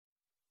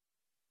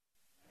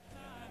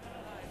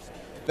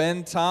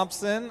Ben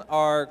Thompson,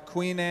 our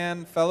Queen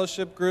Anne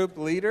Fellowship Group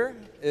leader,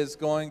 is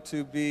going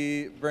to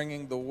be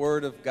bringing the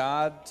Word of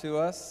God to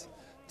us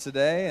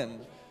today.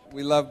 And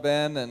we love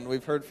Ben, and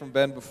we've heard from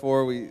Ben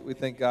before. We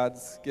think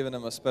God's given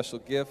him a special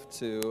gift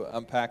to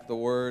unpack the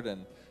Word,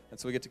 and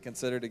so we get to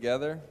consider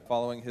together,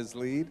 following his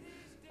lead.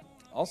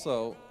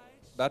 Also,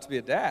 about to be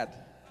a dad.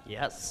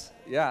 Yes.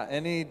 Yeah,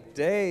 any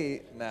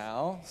day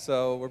now,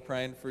 so we're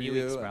praying for you. A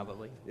few weeks,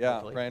 probably. Yeah,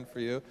 hopefully. Praying for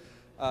you.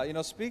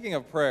 Speaking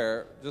of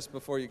prayer, just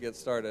before you get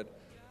started,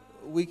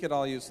 we could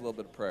all use a little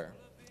bit of prayer.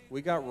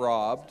 We got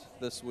robbed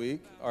this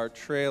week. Our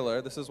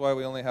trailer, this is why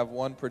we only have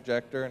one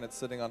projector and it's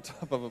sitting on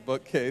top of a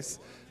bookcase.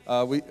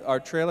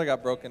 Our trailer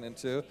got broken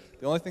into.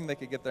 The only thing they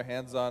could get their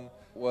hands on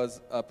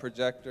was a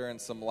projector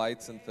and some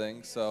lights and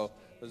things. So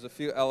there's a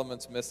few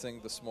elements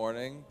missing this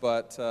morning,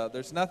 but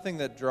there's nothing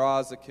that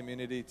draws a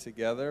community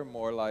together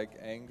more like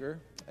anger.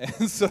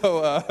 And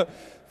so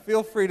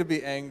feel free to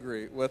be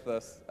angry with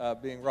us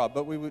being robbed.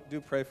 But we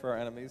do pray for our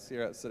enemies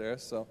here at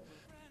Sideris, so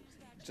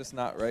just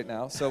not right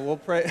now. So we'll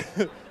pray,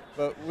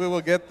 but we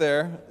will get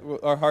there.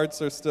 Our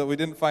hearts are still, we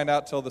didn't find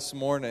out till this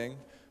morning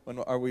when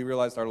we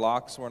realized our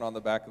locks weren't on the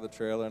back of the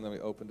trailer, and then we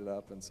opened it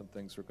up and some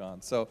things were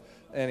gone. So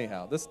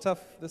anyhow, this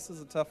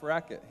is a tough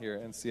racket here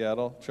in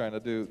Seattle, trying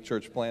to do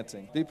church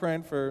planting. Be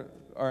praying for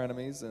our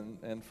enemies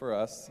and for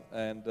us,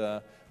 and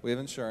we have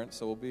insurance,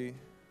 so we'll be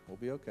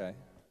okay.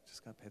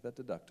 Just got to pay that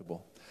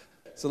deductible.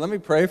 So let me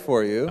pray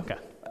for you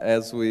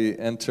as we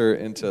enter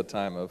into a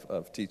time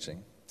of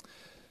teaching.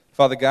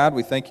 Father God,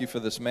 we thank you for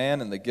this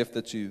man and the gift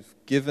that you've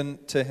given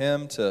to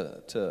him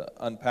to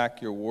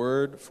unpack your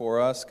word for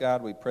us.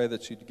 God, we pray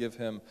that you'd give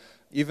him,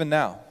 even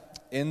now,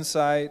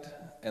 insight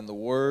and the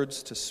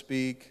words to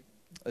speak,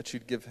 that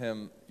you'd give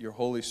him your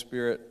Holy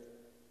Spirit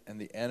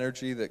and the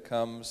energy that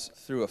comes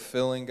through a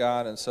filling,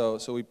 God. And so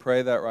we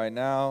pray that right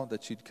now,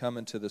 that you'd come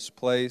into this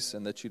place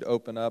and that you'd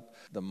open up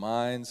the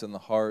minds and the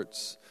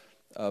hearts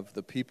of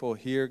the people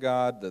here,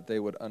 God, that they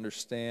would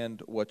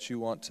understand what you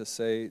want to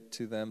say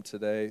to them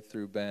today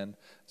through Ben.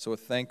 So we're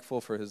thankful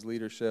for his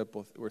leadership.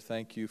 We're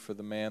thank you for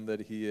the man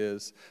that he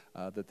is,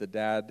 that the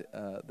dad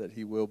that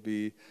he will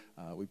be.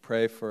 We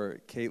pray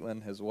for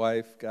Caitlin, his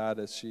wife, God,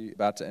 as she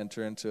about to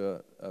enter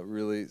into a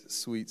really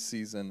sweet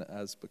season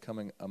as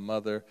becoming a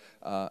mother.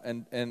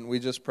 And we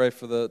just pray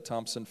for the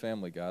Thompson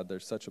family, God. They're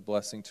such a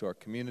blessing to our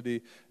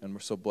community, and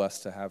we're so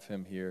blessed to have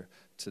him here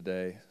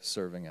today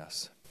serving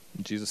us.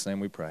 In Jesus' name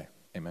we pray.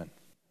 Amen.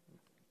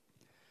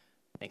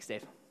 Thanks,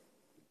 Dave.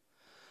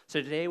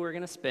 So today we're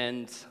going to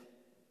spend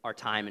our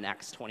time in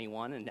Acts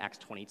 21 and Acts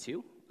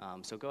 22.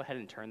 So go ahead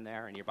and turn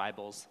there in your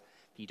Bibles.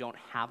 If you don't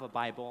have a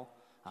Bible,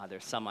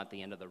 there's some at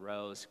the end of the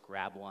rows.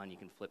 Grab one. You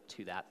can flip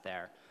to that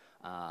there.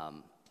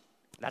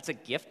 That's a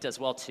gift as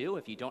well, too.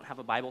 If you don't have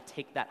a Bible,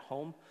 take that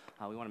home.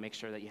 We want to make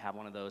sure that you have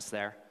one of those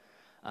there.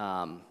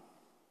 And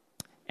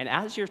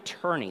as you're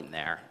turning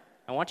there,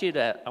 I want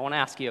to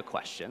ask you a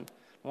question.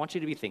 I want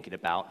you to be thinking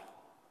about,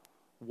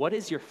 what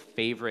is your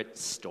favorite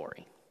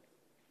story?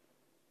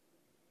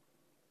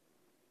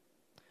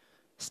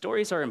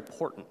 Stories are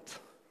important.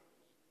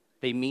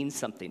 They mean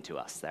something to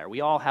us there. We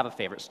all have a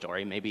favorite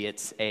story. Maybe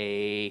it's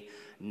a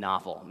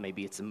novel.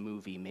 Maybe it's a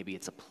movie. Maybe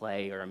it's a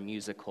play or a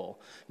musical.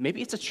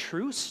 Maybe it's a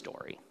true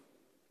story.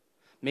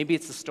 Maybe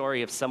it's the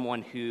story of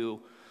someone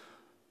who,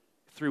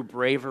 through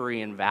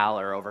bravery and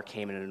valor,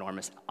 overcame an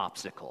enormous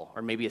obstacle.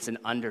 Or maybe it's an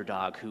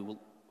underdog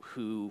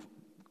who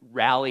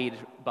rallied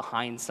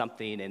behind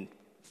something and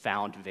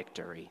found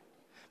victory.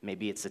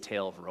 Maybe it's a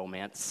tale of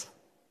romance.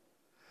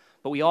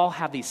 But we all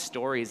have these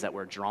stories that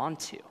we're drawn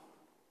to.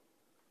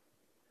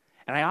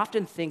 And I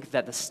often think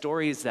that the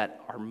stories that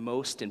are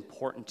most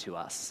important to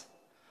us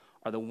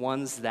are the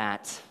ones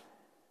that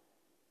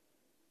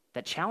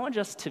challenge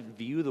us to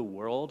view the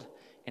world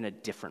in a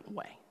different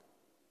way.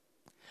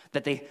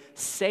 That they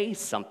say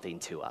something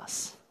to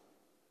us.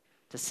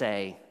 To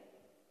say,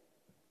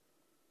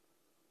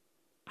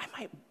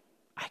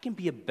 I can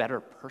be a better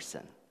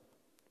person.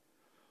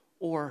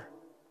 Or,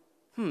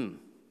 I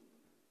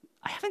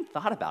haven't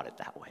thought about it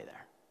that way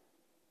there.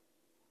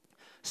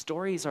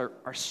 Stories are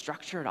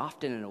structured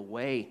often in a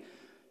way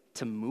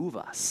to move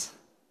us,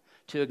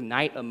 to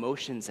ignite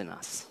emotions in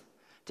us,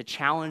 to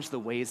challenge the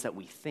ways that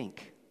we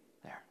think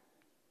there.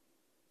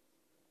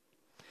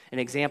 An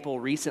example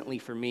recently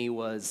for me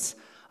was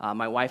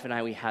my wife and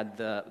I, we had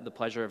the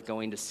pleasure of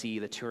going to see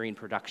the touring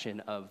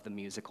production of the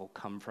musical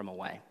Come From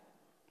Away.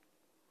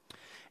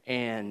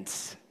 And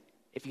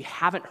if you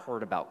haven't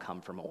heard about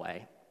Come From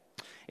Away,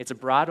 it's a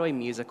Broadway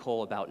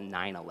musical about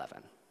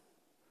 9/11.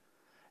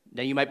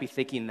 Now you might be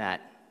thinking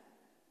that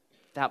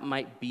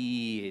might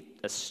be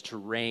a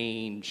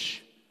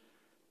strange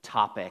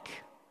topic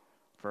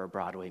for a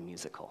Broadway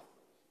musical.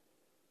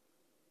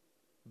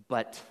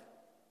 But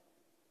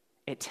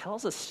it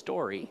tells a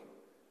story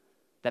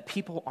that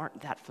people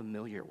aren't that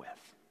familiar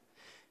with.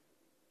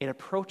 It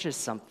approaches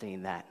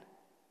something that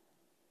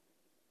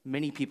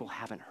many people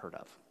haven't heard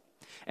of.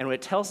 And what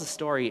it tells the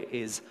story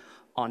is,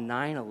 on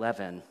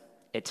 9/11,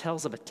 it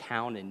tells of a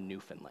town in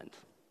Newfoundland.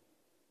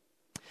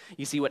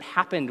 You see, what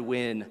happened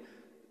when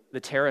the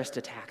terrorist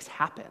attacks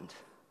happened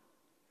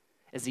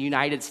is the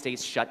United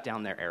States shut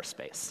down their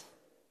airspace.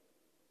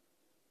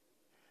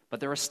 But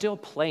there were still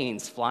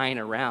planes flying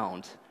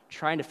around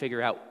trying to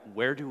figure out,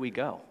 where do we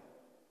go?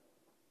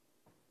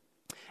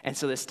 And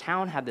so this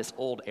town had this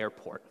old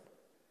airport.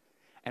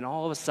 And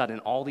all of a sudden,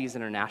 all these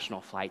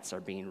international flights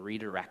are being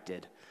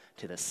redirected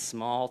to this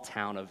small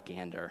town of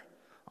Gander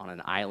on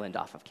an island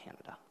off of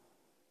Canada.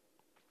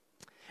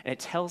 And it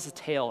tells the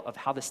tale of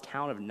how this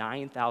town of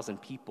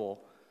 9,000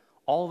 people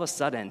all of a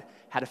sudden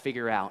had to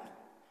figure out,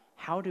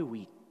 how do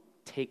we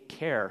take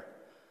care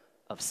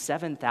of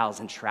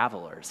 7,000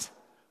 travelers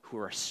who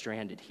are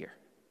stranded here,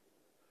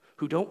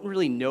 who don't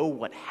really know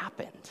what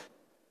happened,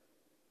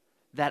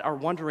 that are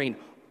wondering,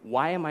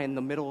 why am I in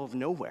the middle of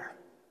nowhere?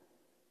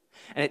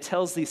 And it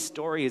tells these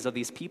stories of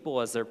these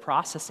people as they're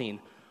processing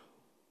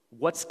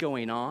what's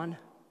going on,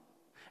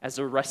 as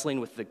they're wrestling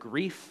with the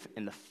grief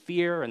and the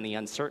fear and the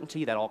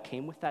uncertainty that all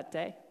came with that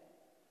day.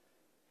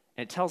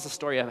 And it tells the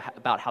story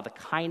about how the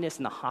kindness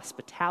and the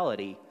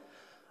hospitality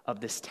of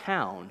this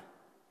town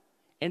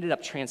ended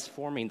up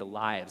transforming the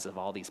lives of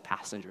all these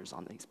passengers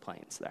on these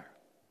planes there.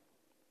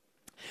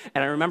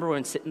 And I remember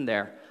when sitting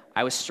there,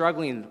 I was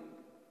struggling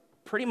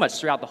pretty much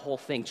throughout the whole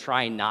thing,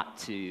 trying not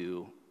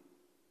to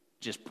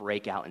just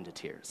break out into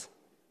tears.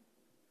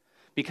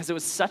 Because it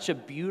was such a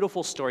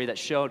beautiful story that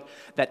showed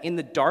that in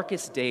the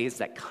darkest days,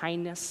 that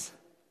kindness,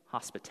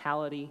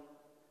 hospitality,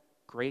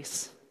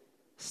 grace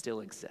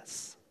still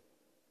exists.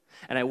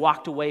 And I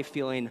walked away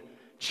feeling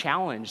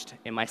challenged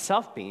in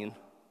myself, being,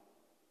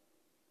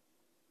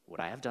 would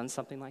I have done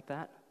something like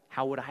that?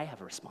 How would I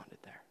have responded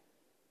there?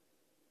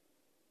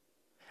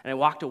 And I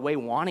walked away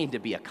wanting to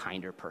be a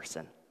kinder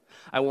person.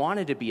 I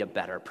wanted to be a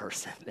better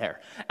person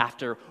there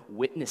after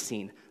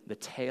witnessing the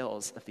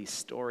tales of these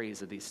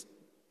stories of these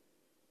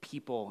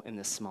people in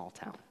this small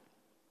town.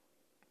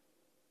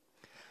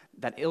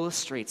 That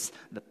illustrates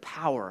the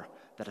power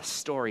that a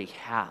story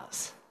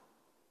has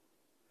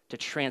to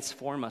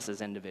transform us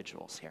as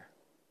individuals here.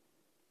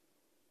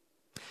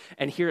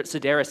 And here at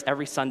Sideris,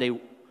 every Sunday,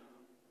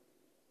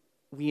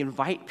 we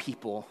invite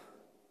people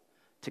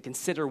to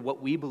consider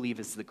what we believe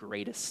is the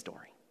greatest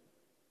story.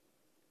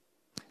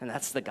 And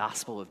that's the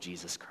gospel of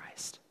Jesus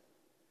Christ.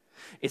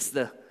 It's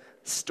the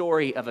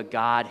story of a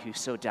God who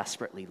so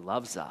desperately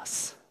loves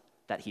us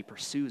that he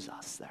pursues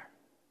us there.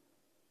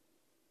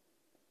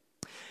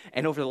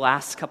 And over the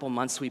last couple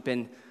months, we've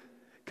been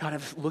kind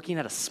of looking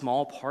at a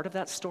small part of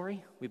that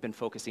story. We've been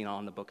focusing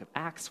on the book of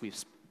Acts. We've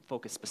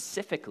focused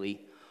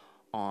specifically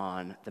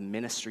on the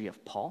ministry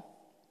of Paul.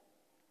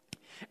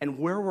 And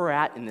where we're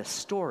at in this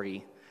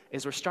story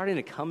is we're starting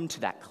to come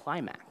to that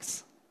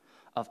climax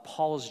of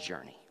Paul's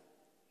journey.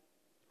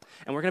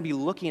 And we're going to be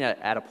looking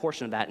at a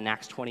portion of that in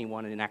Acts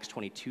 21 and in Acts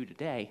 22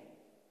 today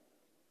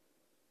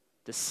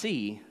to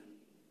see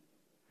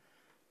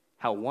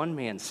how one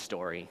man's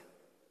story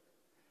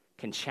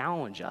can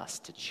challenge us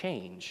to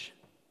change,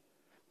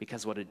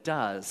 because what it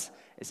does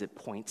is it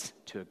points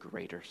to a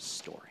greater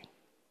story.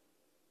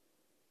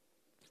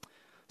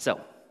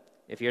 So,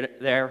 if you're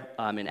there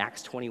in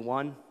Acts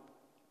 21,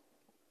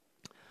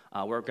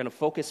 we're going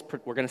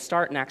to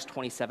start in Acts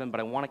 27, but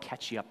I want to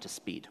catch you up to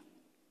speed.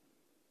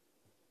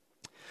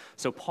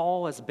 So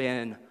Paul has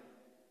been,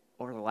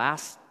 over the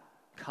last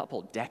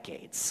couple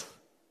decades,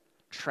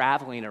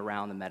 traveling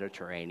around the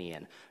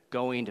Mediterranean,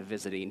 going to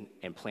visiting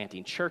and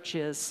planting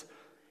churches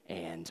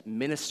and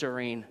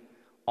ministering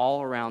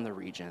all around the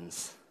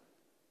regions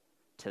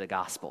to the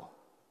gospel.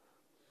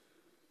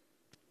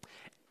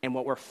 And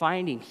what we're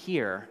finding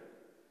here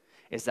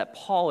is that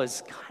Paul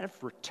is kind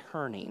of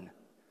returning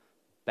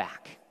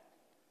back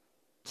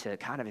to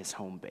kind of his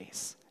home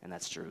base, and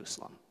that's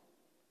Jerusalem.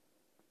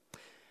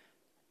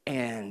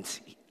 And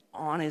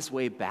on his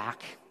way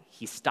back,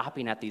 he's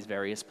stopping at these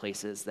various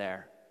places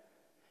there.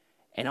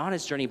 And on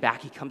his journey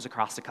back, he comes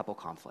across a couple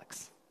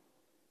conflicts.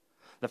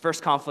 The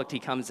first conflict he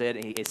comes in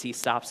is he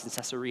stops in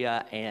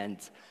Caesarea, and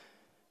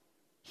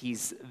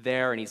he's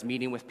there and he's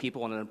meeting with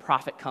people, and then a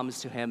prophet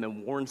comes to him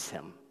and warns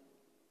him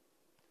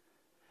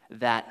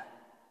that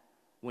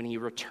when he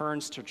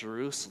returns to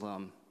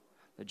Jerusalem,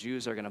 the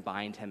Jews are going to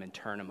bind him and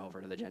turn him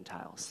over to the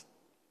Gentiles.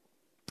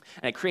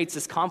 And it creates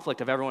this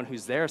conflict of everyone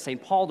who's there saying,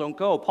 Paul, don't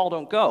go. Paul,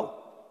 don't go.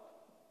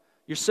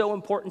 You're so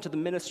important to the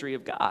ministry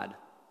of God.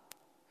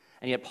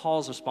 And yet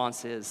Paul's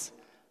response is,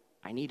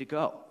 I need to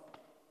go.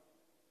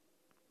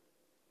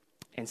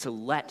 And so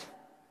let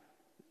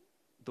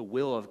the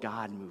will of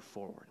God move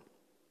forward.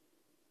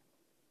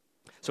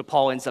 So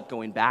Paul ends up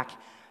going back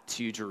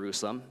to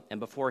Jerusalem, and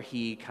before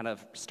he kind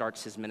of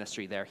starts his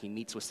ministry there, he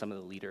meets with some of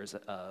the leaders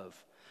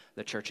of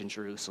the church in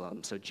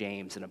Jerusalem, so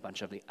James and a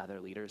bunch of the other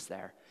leaders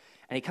there.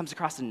 And he comes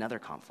across another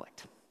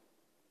conflict.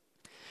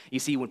 You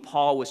see, when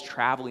Paul was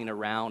traveling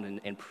around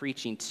and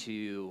preaching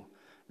to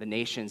the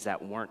nations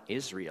that weren't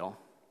Israel,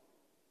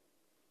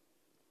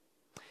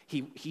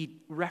 he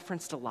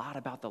referenced a lot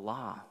about the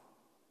law.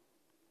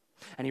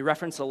 And he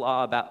referenced a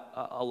lot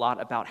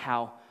about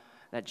how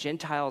that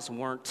Gentiles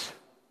weren't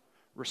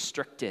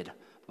restricted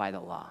by the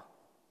law.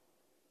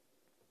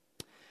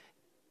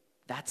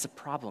 that's a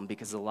problem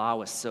because the law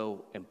was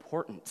so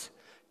important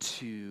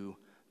to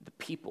the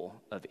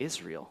people of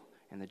Israel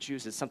and the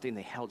Jews. It's something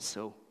they held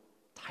so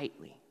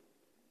tightly.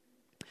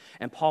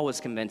 And Paul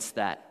was convinced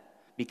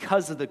that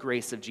because of the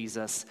grace of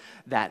Jesus,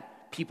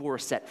 that people were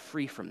set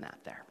free from that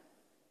there.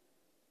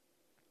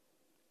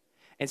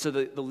 And so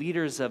the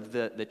leaders of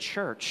the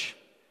church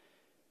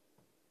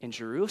in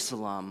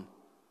Jerusalem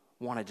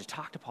wanted to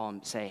talk to Paul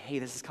and say, hey,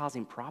 this is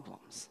causing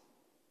problems.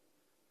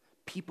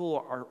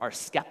 People are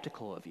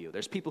skeptical of you.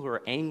 There's people who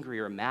are angry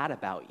or mad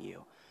about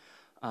you.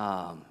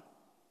 And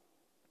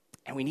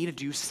we need to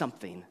do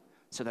something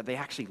so that they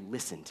actually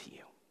listen to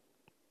you.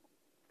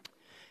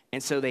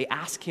 And so they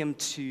ask him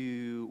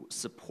to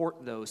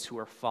support those who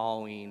are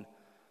following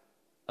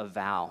a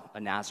vow, a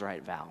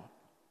Nazirite vow.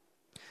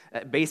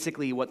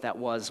 Basically, what that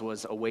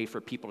was a way for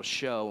people to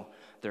show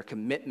their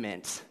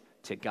commitment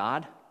to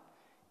God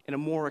in a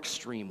more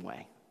extreme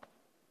way.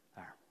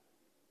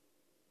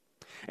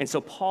 And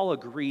so Paul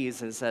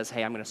agrees and says,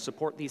 hey, I'm going to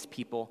support these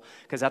people,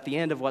 because at the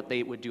end of what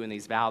they would do in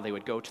these vows, they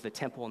would go to the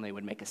temple and they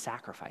would make a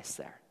sacrifice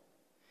there.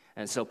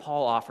 And so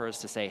Paul offers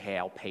to say, hey,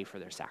 I'll pay for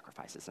their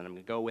sacrifices, and I'm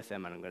going to go with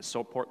them, and I'm going to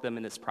support them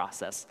in this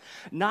process.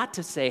 Not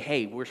to say,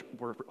 hey,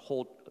 we're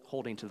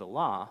holding to the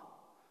law,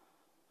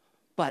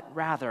 but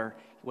rather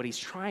what he's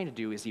trying to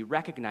do is he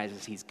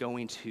recognizes he's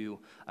going to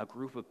a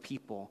group of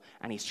people,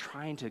 and he's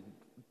trying to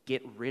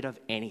get rid of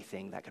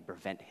anything that could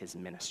prevent his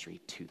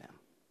ministry to them.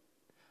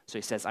 So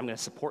he says, I'm going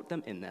to support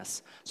them in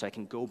this so I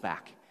can go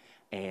back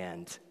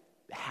and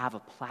have a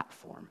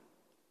platform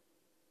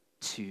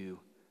to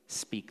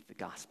speak the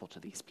gospel to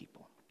these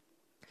people.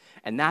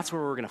 And that's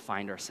where we're going to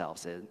find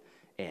ourselves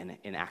in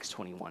Acts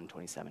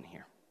 21:27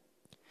 here.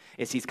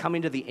 Is he's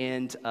coming to the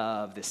end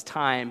of this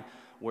time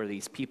where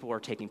these people are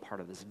taking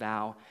part of this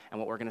vow, and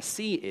what we're going to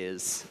see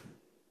is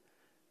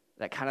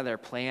that kind of their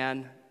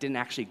plan didn't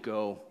actually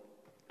go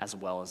as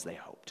well as they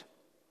hoped.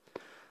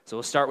 So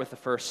we'll start with the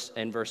first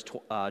in verse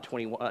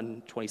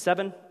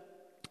 21:27,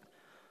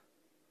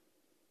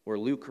 where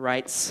Luke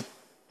writes,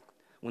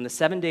 when the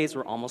 7 days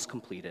were almost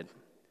completed,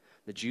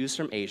 the Jews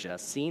from Asia,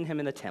 seeing him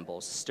in the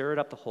temple, stirred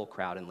up the whole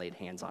crowd and laid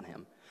hands on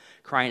him,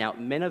 crying out,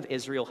 men of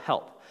Israel,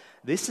 help.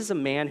 This is a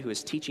man who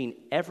is teaching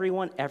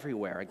everyone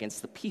everywhere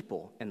against the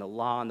people and the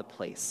law in the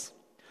place.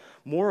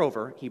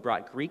 Moreover, he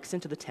brought Greeks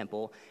into the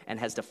temple and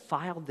has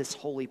defiled this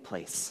holy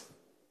place.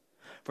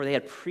 For they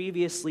had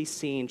previously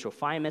seen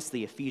Trophimus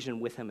the Ephesian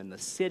with him in the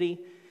city,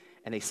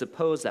 and they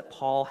supposed that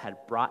Paul had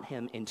brought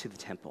him into the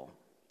temple.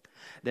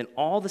 Then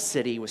all the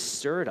city was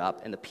stirred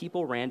up, and the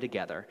people ran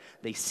together.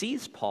 They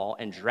seized Paul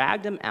and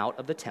dragged him out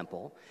of the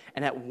temple,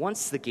 and at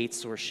once the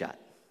gates were shut.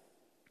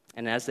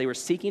 And as they were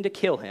seeking to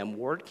kill him,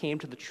 word came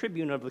to the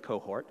tribune of the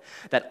cohort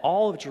that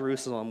all of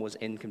Jerusalem was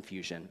in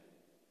confusion.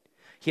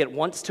 He at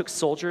once took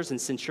soldiers and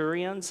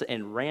centurions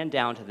and ran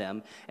down to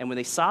them, and when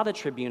they saw the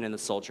tribune and the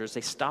soldiers, they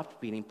stopped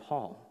beating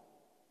Paul.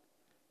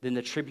 Then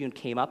the tribune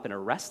came up and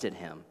arrested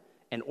him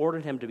and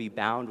ordered him to be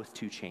bound with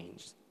 2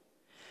 chains.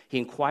 He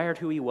inquired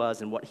who he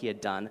was and what he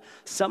had done.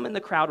 Some in the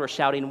crowd were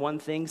shouting one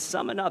thing,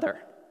 some another.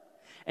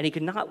 And he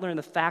could not learn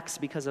the facts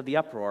because of the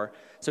uproar,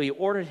 so he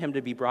ordered him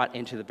to be brought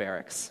into the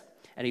barracks.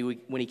 And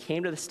when he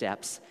came to the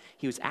steps,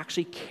 he was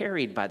actually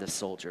carried by the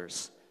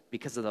soldiers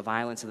because of the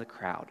violence of the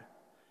crowd.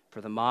 For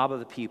the mob of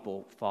the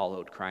people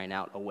followed, crying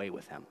out, away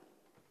with him.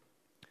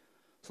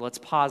 So let's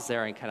pause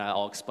there and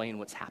I'll explain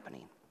what's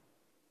happening.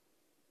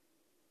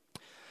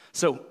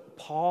 So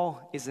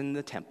Paul is in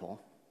the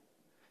temple.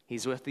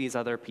 He's with these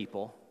other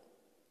people.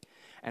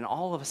 And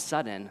all of a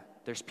sudden,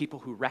 there's people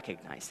who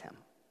recognize him.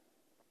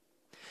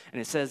 And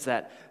it says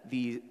that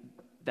the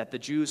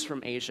Jews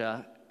from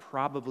Asia,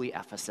 probably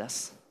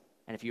Ephesus,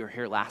 and if you were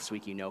here last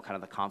week, you know kind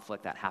of the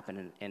conflict that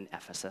happened in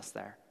Ephesus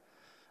there,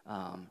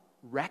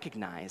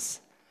 recognize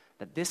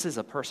that this is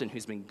a person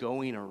who's been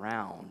going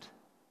around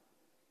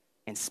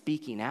and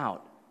speaking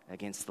out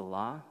against the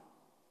law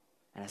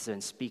and has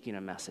been speaking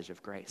a message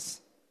of grace.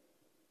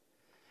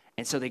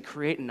 And so they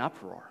create an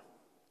uproar.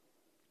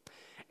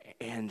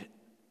 And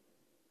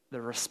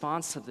the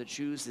response of the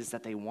Jews is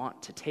that they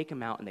want to take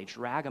him out, and they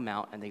drag him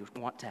out, and they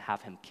want to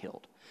have him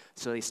killed.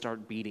 So they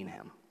start beating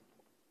him.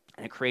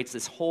 And it creates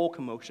this whole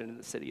commotion in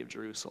the city of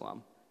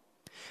Jerusalem.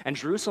 And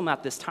Jerusalem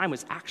at this time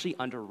was actually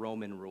under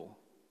Roman rule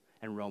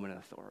and Roman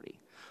authority.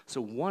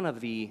 So one of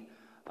the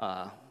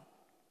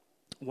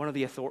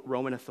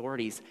Roman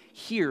authorities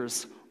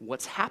hears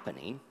what's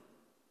happening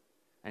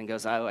and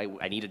goes,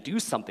 I need to do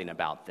something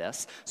about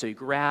this. So he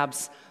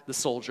grabs the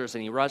soldiers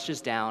and he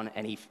rushes down,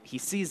 and he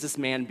sees this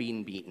man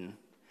being beaten.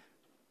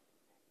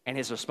 And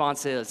his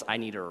response is, I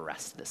need to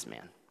arrest this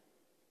man.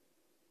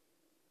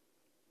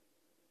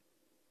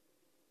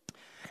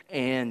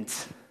 And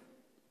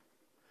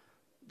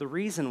the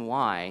reason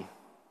why,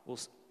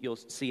 you'll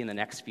see in the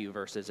next few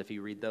verses if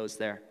you read those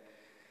there,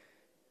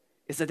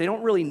 is that they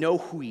don't really know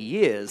who he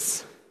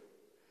is.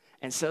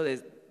 And so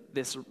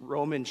this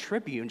Roman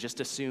tribune just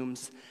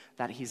assumes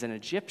that he's an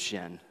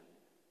Egyptian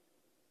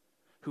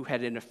who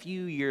had in a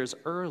few years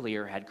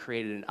earlier had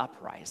created an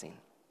uprising.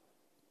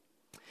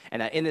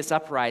 And that in this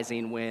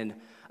uprising, when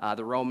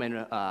the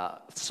Roman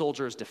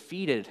soldiers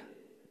defeated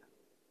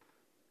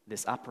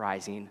this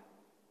uprising,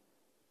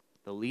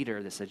 the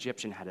leader, this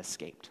Egyptian, had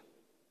escaped.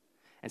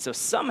 And so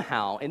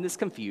somehow, in this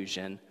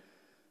confusion,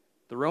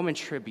 the Roman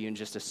tribune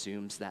just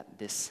assumes that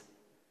this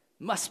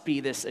must be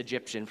this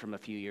Egyptian from a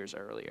few years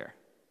earlier.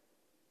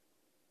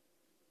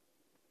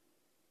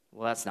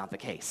 Well, that's not the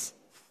case.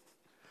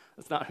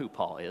 That's not who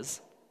Paul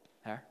is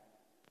there.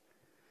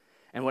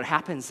 And what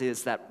happens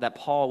is that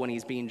Paul, when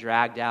he's being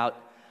dragged out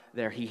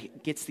there, he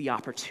gets the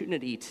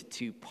opportunity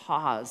to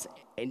pause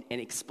and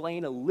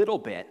explain a little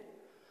bit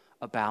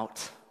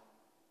about,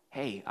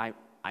 hey,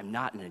 I'm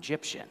not an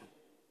Egyptian.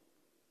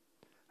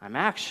 I'm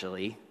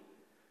actually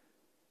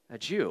a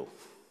Jew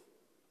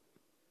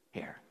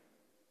here.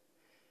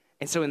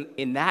 And so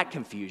in that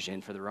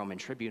confusion for the Roman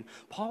tribune,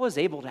 Paul was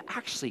able to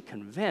actually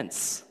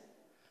convince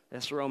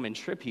this Roman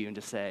tribune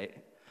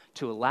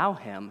to allow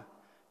him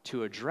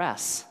to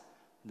address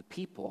the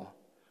people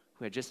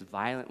who had just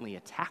violently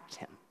attacked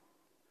him,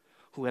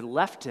 who had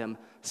left him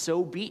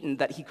so beaten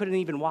that he couldn't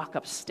even walk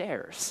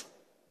upstairs.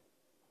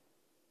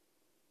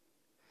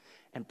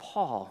 And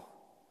Paul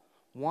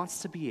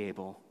wants to be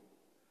able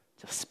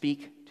to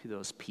speak to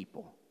those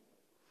people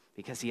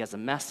because he has a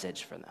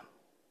message for them.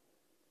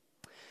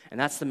 And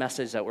that's the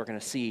message that we're going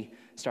to see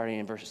starting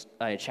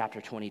in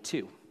chapter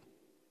 22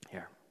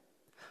 here.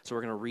 So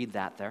we're going to read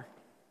that there.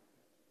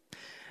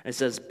 And it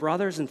says,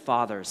 "Brothers and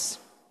fathers,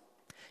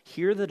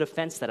 hear the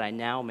defense that I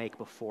now make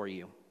before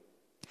you."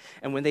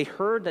 And when they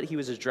heard that he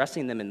was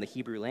addressing them in the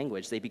Hebrew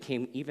language, they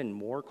became even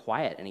more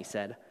quiet. And he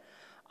said,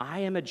 "I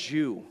am a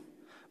Jew,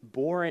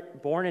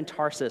 born in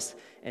Tarsus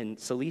in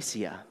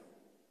Cilicia,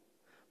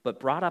 but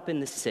brought up in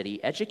this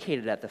city,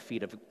 educated at the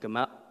feet of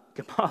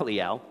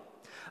Gamaliel,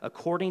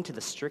 according to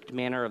the strict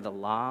manner of the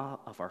law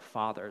of our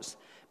fathers,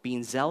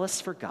 being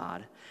zealous for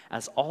God,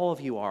 as all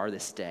of you are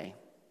this day.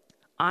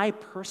 I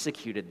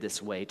persecuted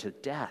this way to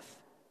death,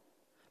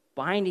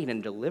 binding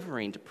and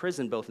delivering to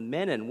prison both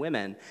men and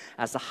women,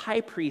 as the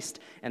high priest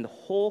and the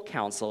whole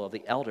council of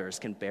the elders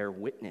can bear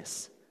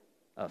witness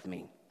of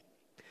me.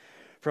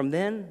 From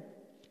then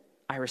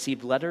I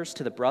received letters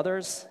to the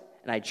brothers,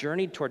 and I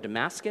journeyed toward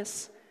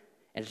Damascus,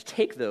 and to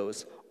take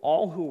those,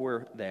 all who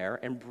were there,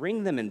 and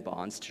bring them in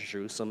bonds to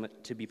Jerusalem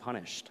to be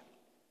punished.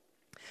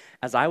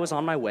 As I was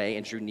on my way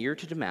and drew near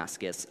to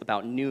Damascus,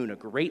 about noon, a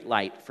great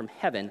light from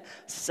heaven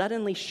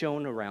suddenly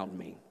shone around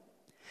me.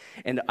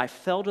 And I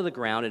fell to the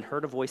ground and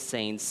heard a voice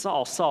saying,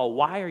 'Saul, Saul,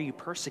 why are you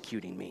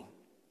persecuting me?'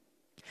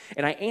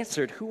 And I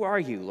answered, 'Who are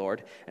you,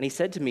 Lord?' And he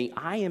said to me,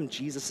 'I am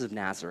Jesus of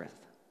Nazareth,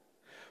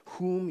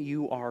 whom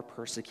you are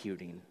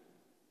persecuting.'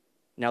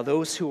 Now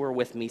those who were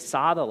with me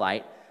saw the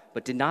light,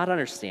 but did not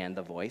understand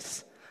the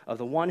voice of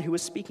the one who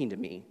was speaking to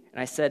me.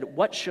 And I said,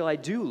 'What shall I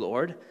do,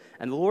 Lord?'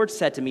 And the Lord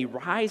said to me,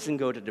 'Rise and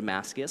go to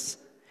Damascus,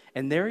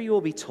 and there you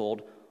will be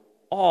told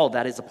all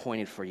that is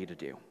appointed for you to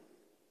do.'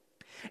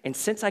 And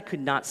since I could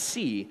not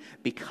see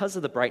because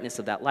of the brightness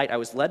of that light, I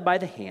was led by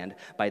the hand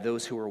by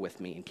those who were with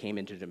me and came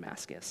into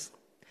Damascus.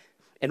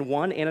 And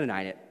one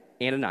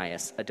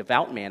Ananias, a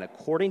devout man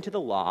according to the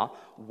law,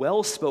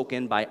 well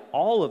spoken by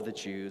all of the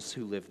Jews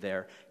who lived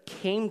there,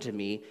 came to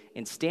me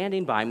and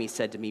standing by me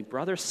said to me,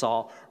 'Brother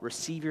Saul,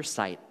 receive your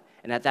sight.'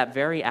 And at that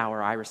very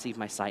hour I received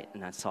my sight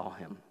and I saw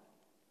him.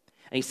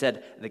 And he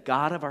said, 'The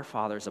God of our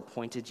fathers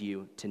appointed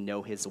you to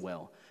know his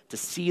will, to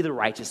see the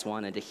righteous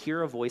one and to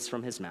hear a voice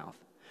from his mouth.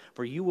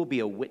 For you will be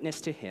a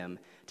witness to him,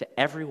 to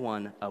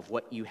everyone of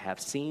what you have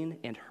seen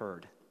and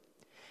heard.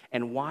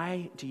 And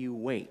why do you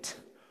wait?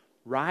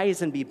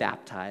 Rise and be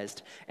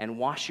baptized and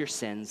wash your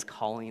sins,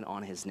 calling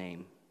on his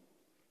name.'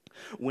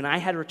 When I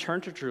had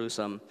returned to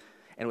Jerusalem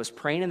and was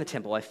praying in the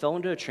temple, I fell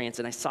into a trance,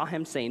 and I saw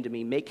him saying to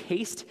me, 'Make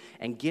haste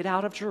and get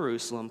out of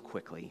Jerusalem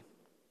quickly,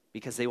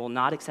 because they will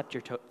not accept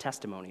your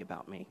testimony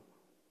about me.'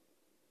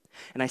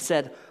 And I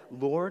said,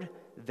 'Lord,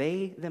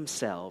 they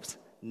themselves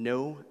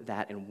know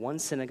that in one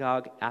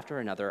synagogue after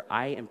another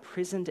I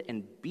imprisoned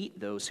and beat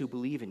those who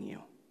believe in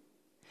you.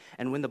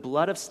 And when the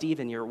blood of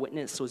Stephen, your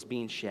witness, was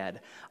being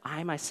shed,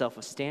 I myself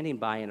was standing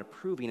by and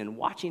approving and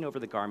watching over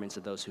the garments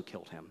of those who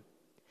killed him.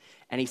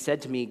 And he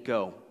said to me,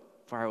 'Go,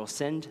 for I will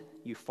send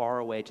you far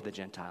away to the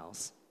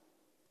Gentiles.'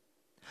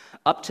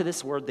 Up to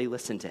this word they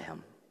listened to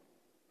him.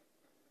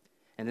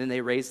 And then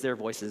they raised their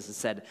voices and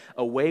said,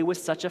 'Away with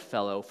such a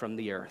fellow from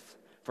the earth,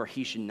 for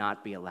he should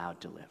not be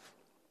allowed to live.'"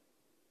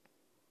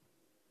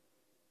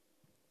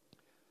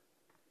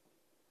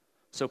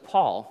 So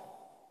Paul,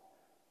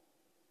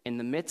 in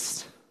the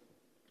midst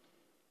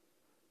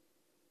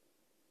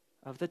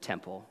of the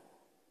temple,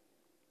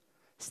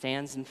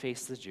 stands and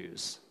faces the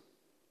Jews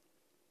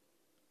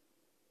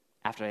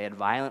after they had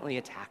violently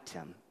attacked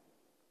him.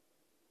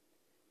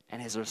 And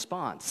his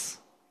response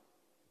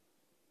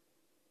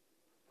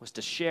was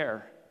to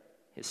share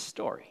his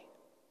story.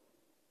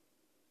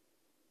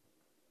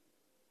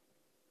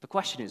 The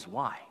question is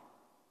why?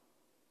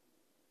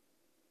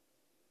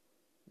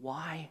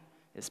 Why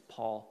is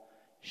Paul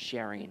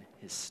sharing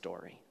his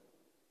story?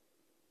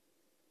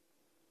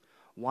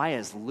 Why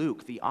is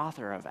Luke, the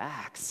author of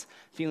Acts,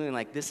 feeling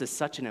like this is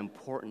such an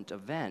important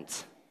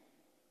event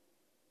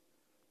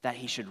that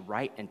he should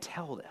write and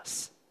tell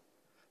this,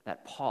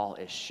 that Paul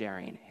is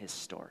sharing his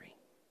story?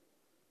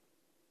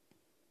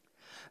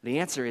 The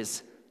answer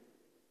is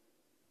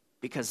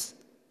because,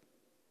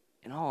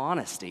 in all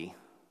honesty,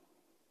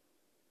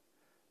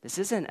 this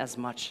isn't as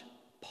much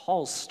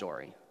Paul's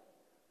story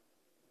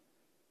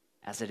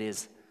as it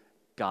is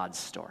God's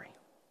story.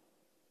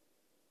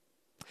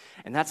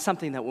 And that's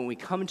something that when we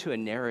come to a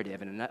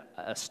narrative and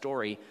a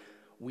story,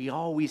 we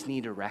always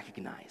need to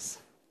recognize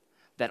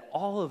that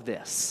all of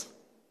this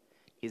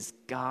is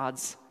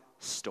God's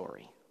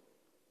story.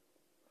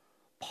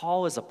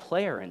 Paul is a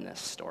player in this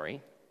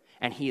story,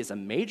 and he is a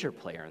major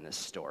player in this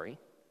story.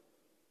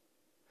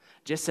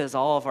 Just as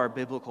all of our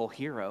biblical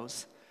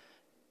heroes,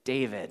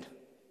 David,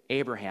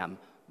 Abraham,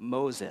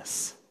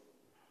 Moses,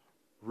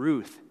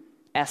 Ruth,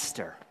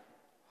 Esther,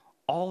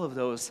 all of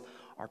those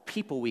are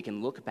people we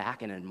can look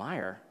back and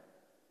admire,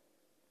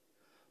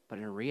 but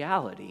in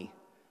reality,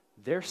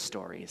 their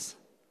stories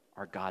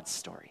are God's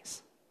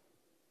stories.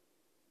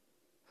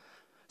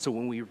 So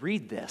when we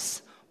read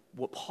this,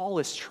 what Paul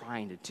is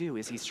trying to do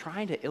is he's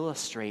trying to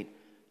illustrate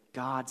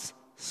God's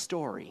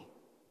story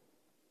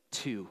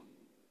to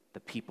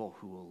the people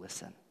who will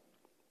listen.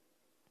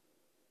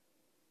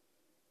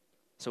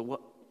 So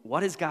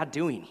what is God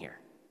doing here?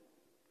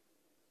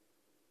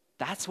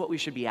 That's what we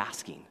should be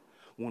asking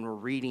when we're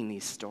reading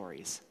these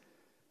stories,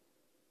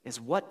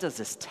 is what does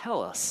this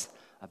tell us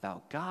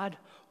about God?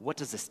 What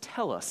does this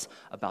tell us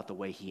about the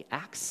way he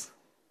acts?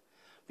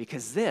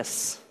 Because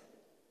this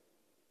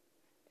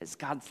is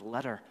God's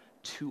letter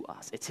to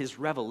us. It's his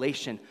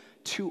revelation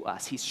to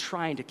us. He's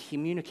trying to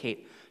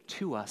communicate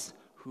to us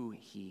who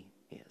he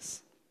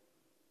is.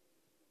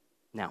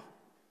 Now,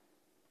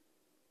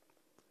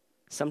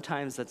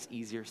 sometimes that's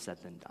easier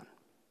said than done,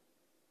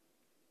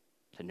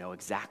 to know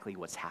exactly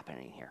what's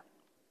happening here.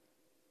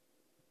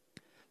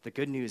 The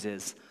good news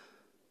is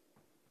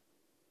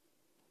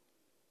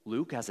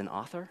Luke, as an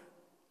author,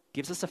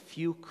 gives us a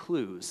few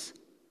clues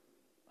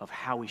of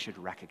how we should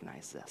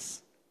recognize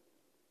this.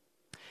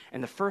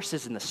 And the first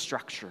is in the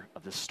structure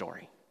of the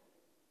story.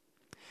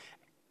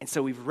 And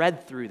so we've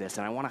read through this,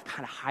 and I want to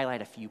kind of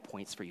highlight a few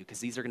points for you because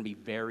these are going to be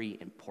very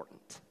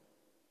important.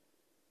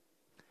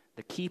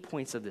 The key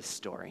points of this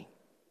story: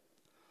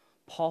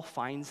 Paul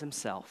finds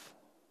himself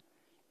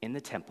in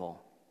the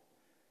temple,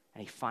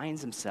 and he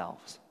finds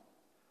himself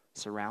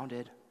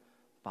surrounded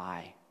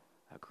by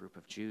a group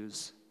of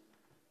Jews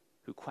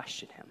who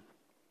question him.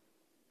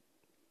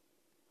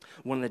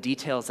 One of the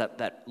details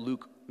that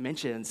Luke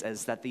mentions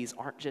is that these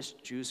aren't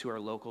just Jews who are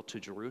local to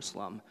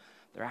Jerusalem.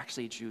 They're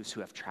actually Jews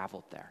who have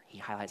traveled there. He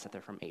highlights that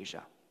they're from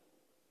Asia.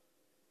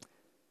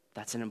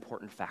 That's an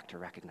important factor,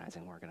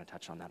 recognizing. We're going to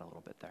touch on that a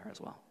little bit there as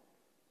well.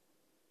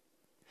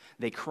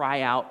 They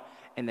cry out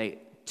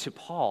to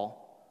Paul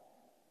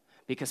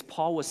because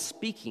Paul was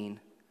speaking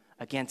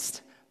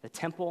against the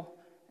temple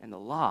and the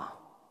law.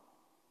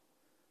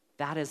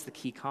 That is the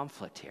key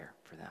conflict here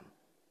for them.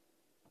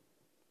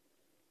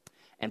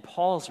 And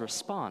Paul's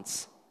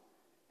response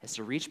is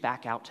to reach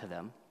back out to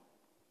them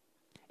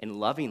in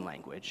loving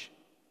language.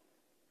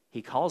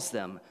 He calls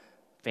them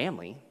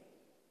family.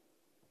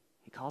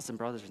 He calls them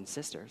brothers and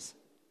sisters.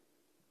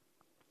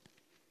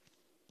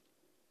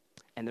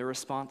 And their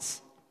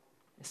response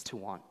is to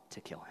want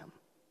to kill him.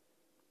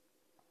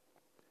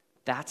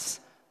 That's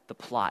the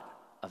plot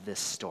of this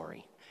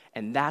story.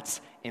 And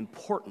that's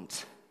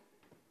important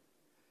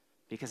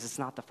because it's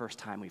not the first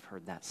time we've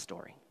heard that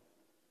story.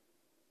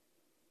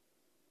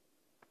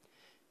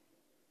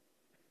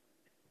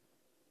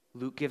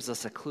 Luke gives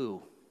us a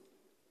clue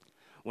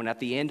when at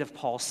the end of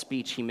Paul's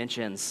speech he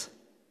mentions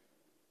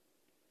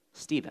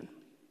Stephen.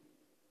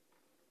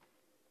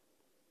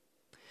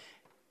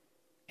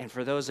 And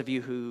for those of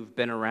you who've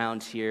been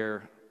around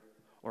here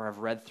or have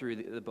read through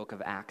the book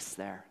of Acts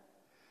there,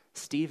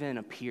 Stephen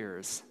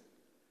appears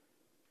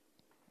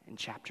in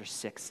chapter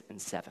 6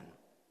 and 7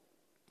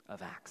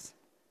 of Acts.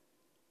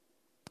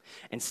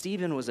 And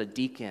Stephen was a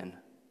deacon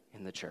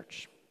in the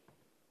church.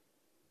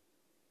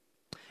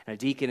 And a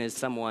deacon is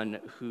someone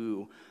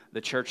who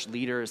the church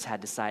leaders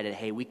had decided,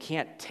 hey, we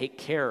can't take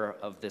care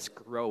of this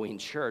growing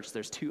church.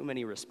 There's too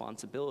many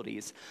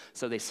responsibilities.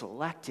 So they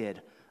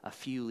selected a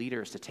few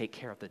leaders to take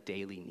care of the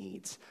daily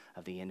needs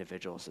of the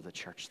individuals of the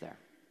church there.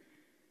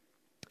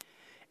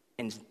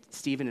 And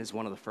Stephen is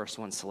one of the first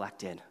ones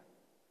selected.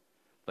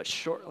 But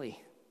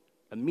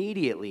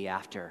immediately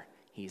after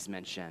he's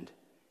mentioned,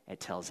 it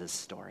tells his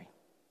story.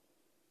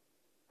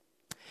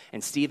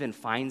 And Stephen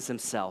finds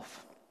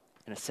himself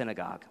in a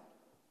synagogue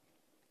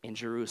in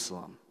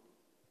Jerusalem,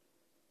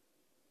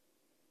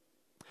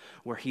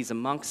 where he's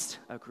amongst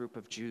a group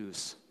of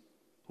Jews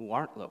who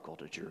aren't local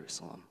to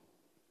Jerusalem,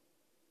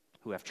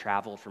 who have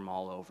traveled from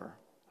all over,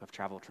 who have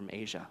traveled from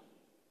Asia.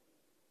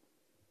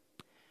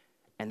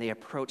 And they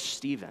approach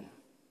Stephen,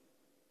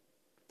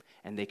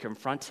 and they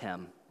confront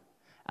him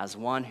as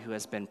one who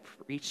has been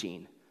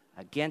preaching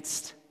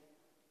against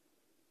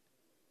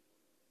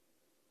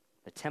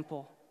the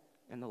temple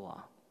and the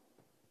law.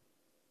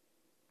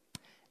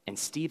 And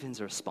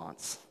Stephen's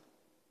response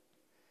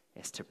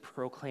is to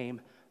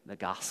proclaim the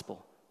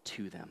gospel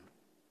to them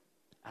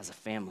as a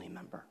family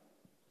member.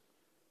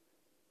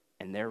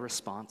 And their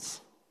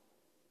response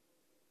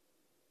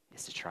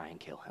is to try and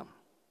kill him.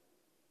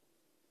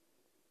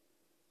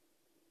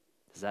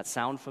 Does that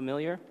sound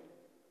familiar?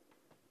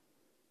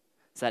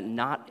 Is that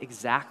not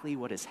exactly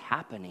what is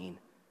happening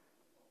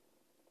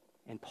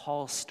in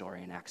Paul's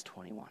story in Acts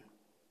 21?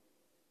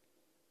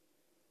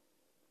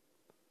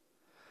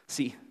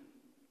 See,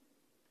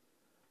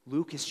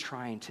 Luke is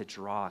trying to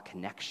draw a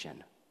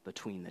connection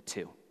between the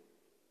two.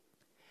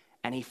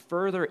 And he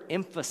further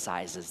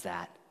emphasizes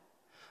that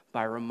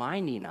by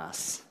reminding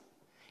us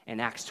in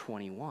Acts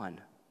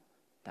 21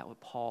 that what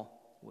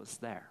Paul was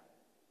there.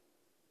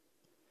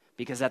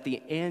 Because at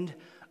the end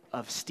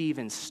of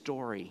Stephen's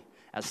story,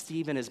 as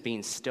Stephen is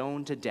being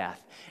stoned to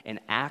death, in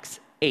Acts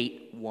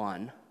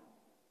 8:1,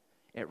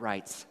 it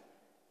writes,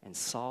 "And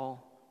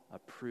Saul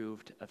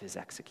approved of his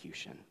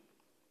execution."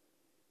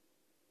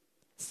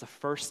 It's the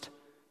first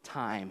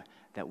time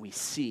that we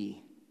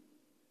see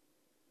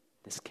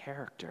this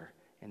character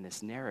in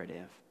this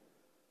narrative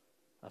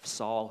of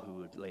Saul, who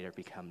would later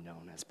become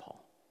known as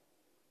Paul.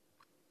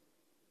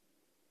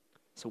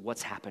 So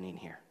what's happening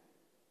here?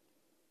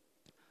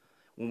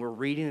 When we're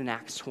reading in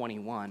Acts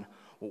 21,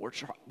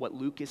 what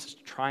Luke is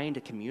trying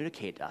to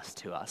communicate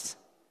to us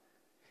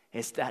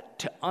is that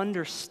to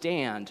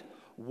understand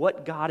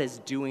what God is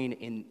doing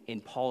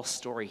in Paul's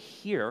story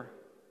here,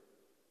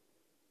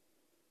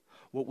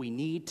 what we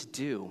need to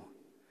do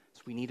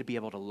is we need to be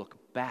able to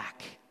look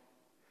back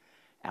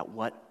at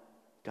what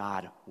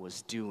God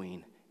was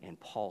doing in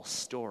Paul's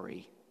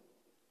story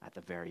at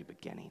the very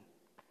beginning.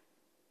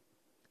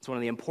 It's one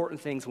of the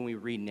important things when we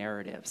read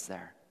narratives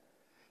there.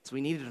 So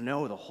we need to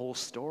know the whole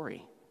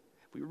story.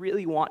 If we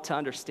really want to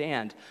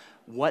understand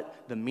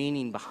what the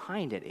meaning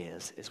behind it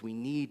is we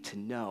need to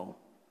know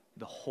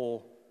the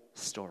whole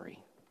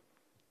story.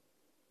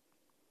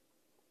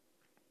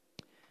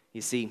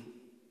 You see,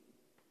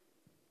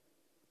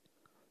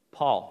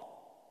 Paul,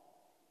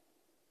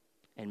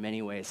 in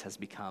many ways, has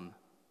become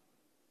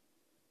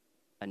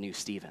a new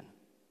Stephen.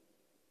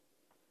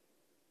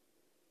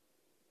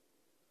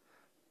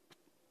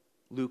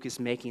 Luke is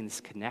making this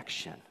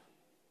connection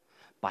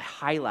by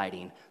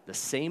highlighting the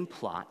same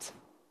plot,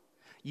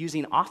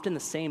 using often the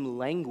same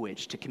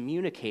language to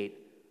communicate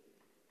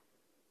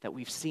that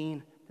we've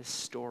seen this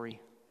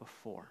story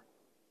before.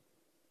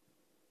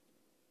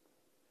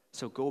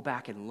 So go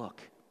back and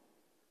look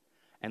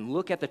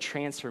at the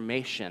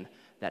transformation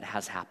that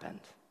has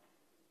happened.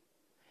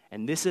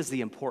 And this is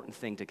the important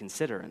thing to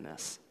consider in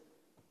this,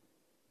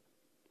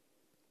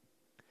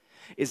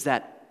 is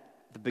that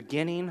the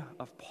beginning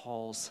of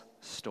Paul's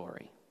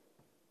story,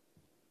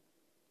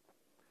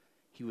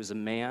 he was a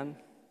man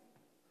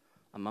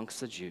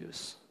amongst the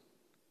Jews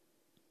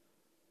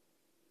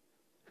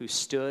who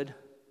stood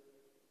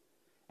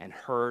and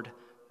heard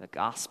the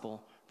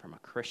gospel from a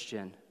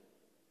Christian,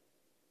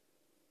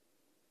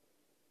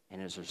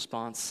 and his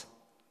response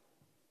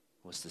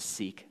was to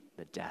seek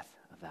the death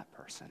of that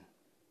person.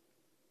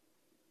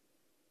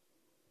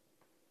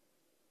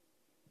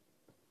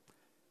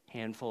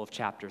 Handful of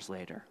chapters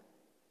later,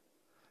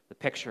 the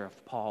picture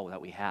of Paul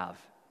that we have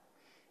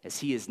is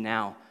he is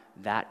now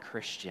that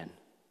Christian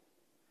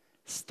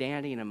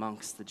standing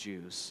amongst the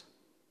Jews,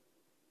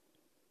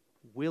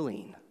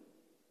 willing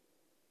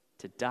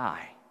to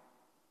die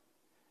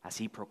as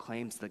he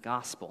proclaims the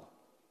gospel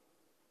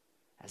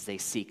as they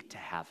seek to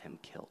have him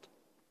killed.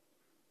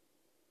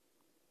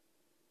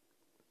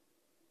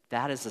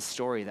 That is the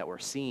story that we're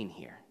seeing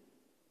here.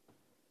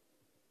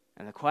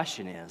 And the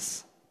question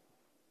is,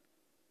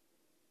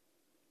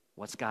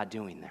 what's God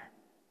doing there?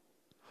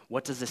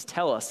 What does this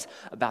tell us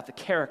about the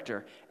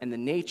character and the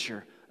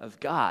nature of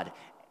God?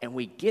 And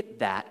we get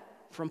that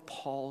from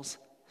Paul's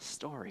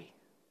story.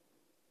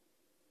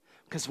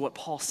 Because what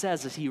Paul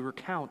says is he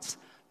recounts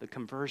the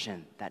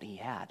conversion that he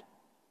had.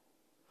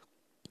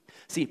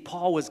 See,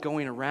 Paul was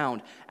going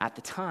around at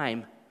the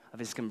time of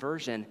his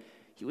conversion,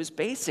 he was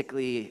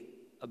basically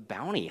a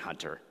bounty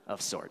hunter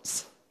of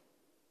sorts.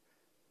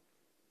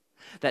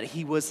 That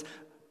he was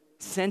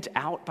sent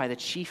out by the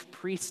chief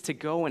priests to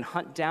go and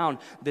hunt down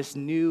this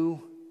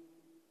new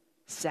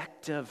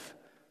sect of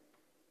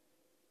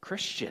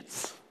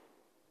Christians,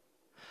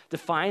 to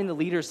find the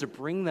leaders, to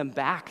bring them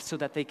back so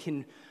that they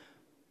can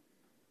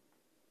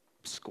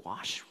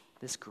squash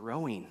this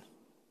growing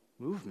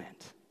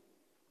movement.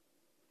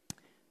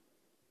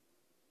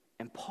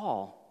 And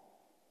Paul,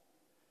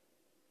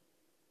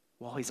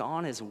 while he's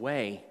on his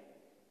way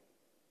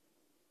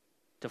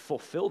to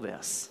fulfill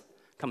this,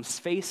 comes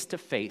face to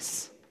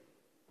face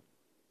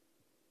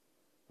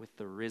with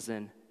the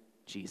risen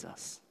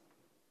Jesus.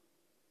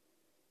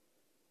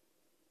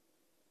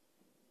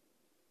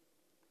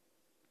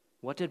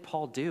 What did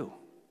Paul do?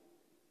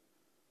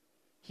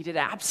 He did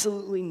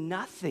absolutely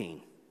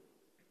nothing.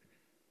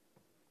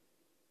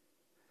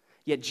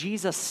 Yet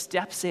Jesus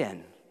steps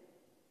in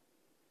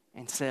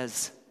and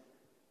says,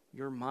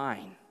 "You're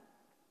mine."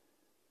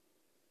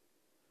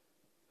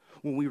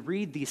 When we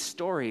read these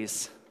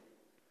stories,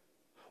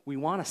 we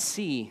want to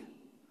see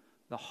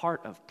the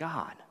heart of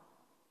God.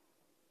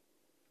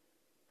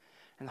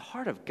 And the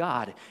heart of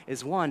God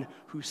is one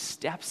who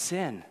steps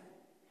in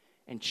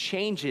and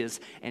changes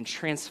and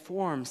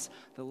transforms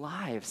the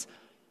lives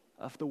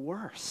of the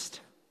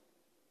worst.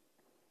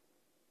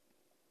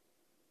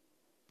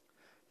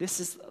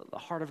 The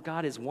heart of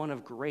God is one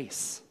of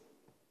grace.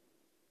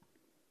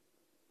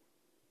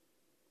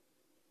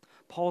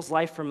 Paul's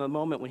life from the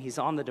moment when he's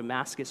on the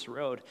Damascus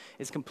road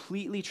is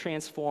completely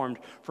transformed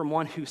from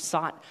one who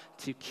sought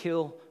to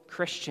kill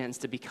Christians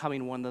to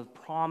becoming one of the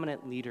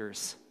prominent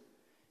leaders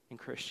in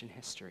Christian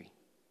history.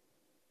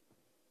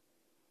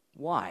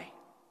 Why?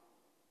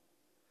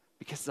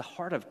 Because the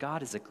heart of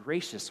God is a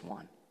gracious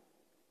one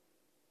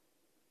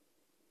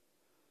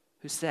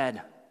who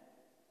said,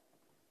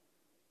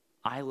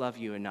 I love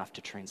you enough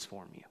to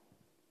transform you.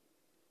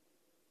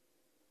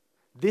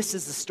 This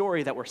is the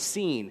story that we're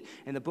seeing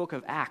in the book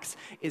of Acts,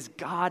 is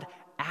God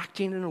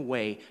acting in a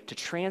way to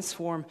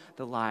transform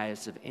the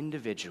lives of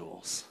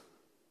individuals.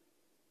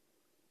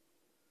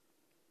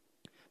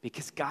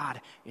 Because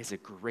God is a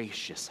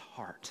gracious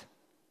heart.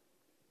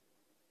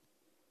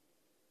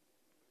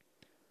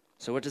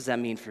 So what does that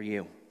mean for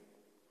you?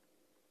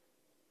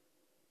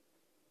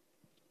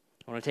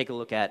 I want to take a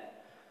look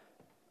at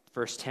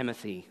 1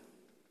 Timothy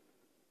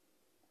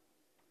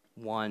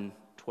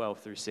 1:12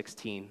 through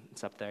 16.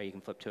 It's up there. You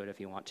can flip to it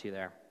if you want to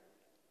there.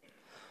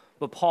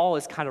 But Paul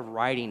is kind of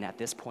writing at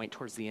this point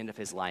towards the end of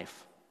his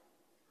life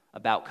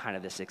about kind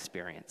of this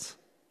experience.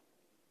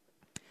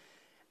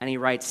 And he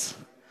writes,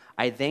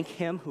 I thank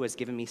him who has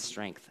given me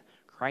strength,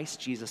 Christ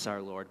Jesus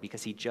our Lord,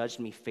 because he judged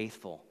me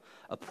faithful,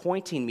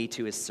 appointing me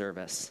to his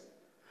service.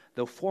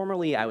 Though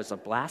formerly I was a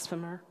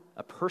blasphemer,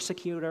 a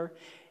persecutor,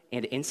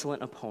 and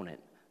insolent opponent,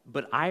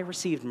 but I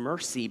received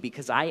mercy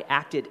because I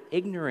acted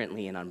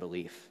ignorantly in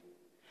unbelief.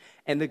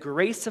 And the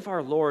grace of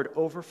our Lord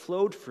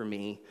overflowed for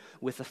me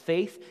with the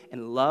faith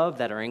and love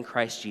that are in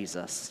Christ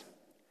Jesus.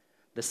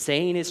 The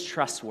saying is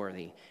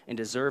trustworthy and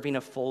deserving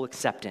of full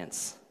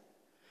acceptance,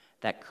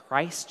 that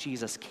Christ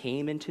Jesus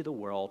came into the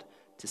world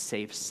to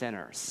save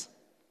sinners,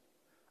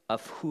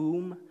 of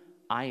whom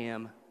I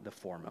am the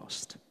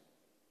foremost.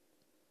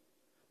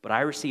 But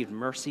I received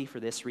mercy for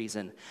this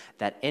reason,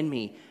 that in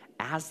me,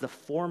 as the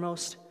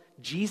foremost,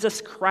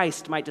 Jesus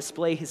Christ might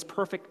display his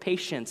perfect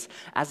patience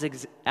as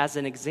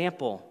an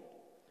example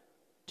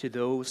to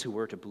those who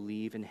were to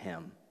believe in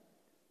him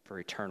for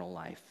eternal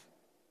life.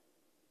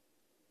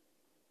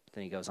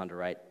 Then he goes on to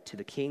write, to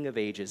the King of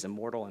ages,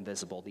 immortal,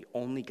 invisible, the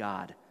only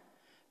God,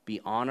 be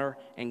honor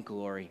and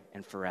glory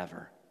and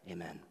forever.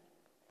 Amen.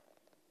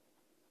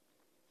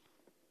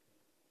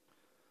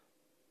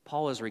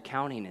 Paul is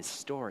recounting his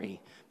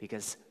story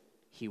because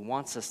he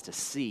wants us to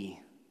see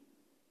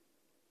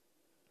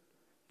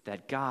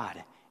that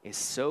God is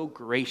so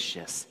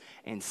gracious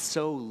and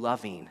so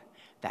loving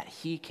that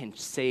he can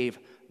save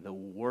the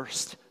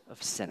worst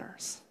of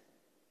sinners.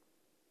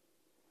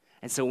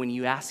 And so when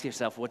you ask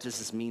yourself, what does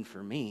this mean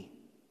for me?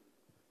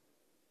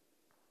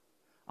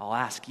 I'll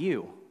ask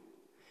you,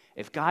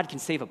 if God can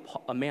save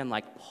a man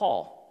like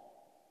Paul,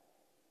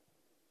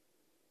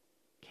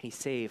 can he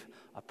save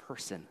a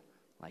person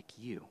like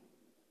you?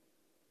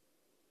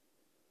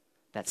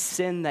 That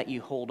sin that you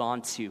hold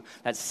on to,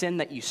 that sin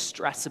that you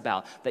stress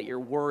about, that you're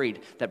worried,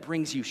 that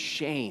brings you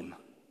shame.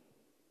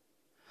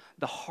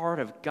 The heart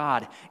of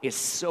God is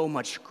so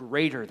much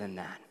greater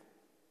than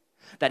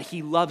that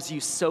he loves you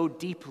so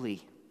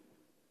deeply.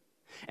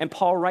 And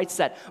Paul writes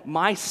that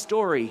my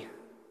story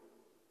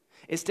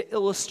is to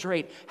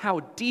illustrate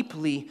how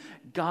deeply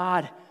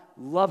God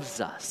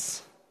loves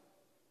us,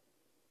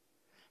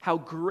 how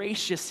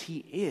gracious he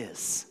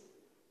is.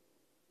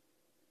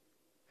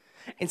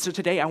 And so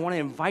today I want to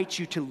invite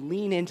you to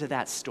lean into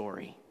that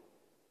story.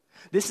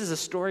 This is a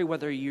story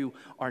whether you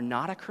are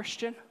not a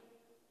Christian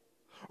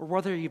or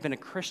whether you've been a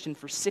Christian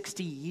for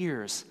 60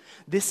 years.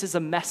 This is a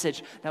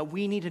message that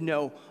we need to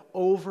know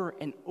over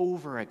and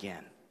over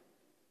again.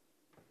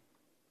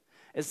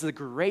 It's the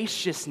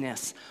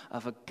graciousness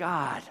of a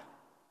God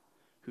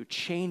who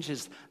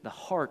changes the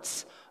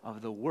hearts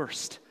of the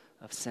worst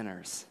of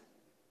sinners.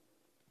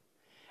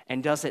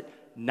 And does it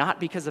not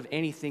because of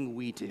anything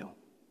we do,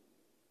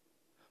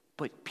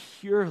 but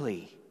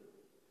purely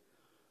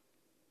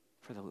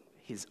for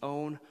his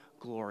own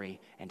glory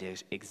and to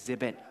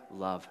exhibit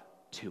love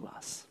to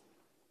us.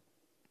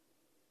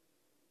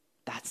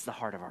 That's the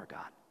heart of our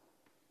God.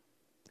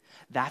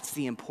 That's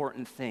the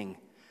important thing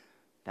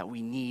that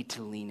we need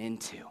to lean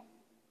into.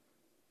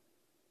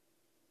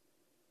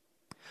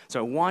 So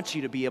I want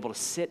you to be able to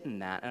sit in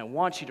that, and I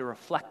want you to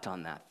reflect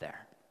on that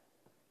there.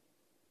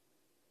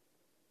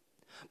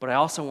 But I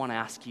also want to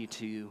ask you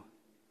to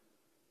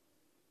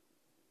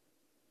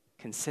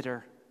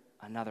consider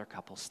another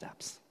couple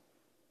steps.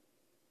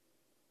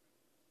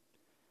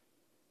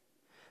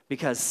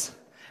 Because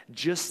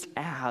just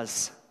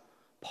as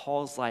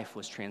Paul's life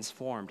was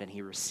transformed and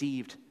he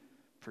received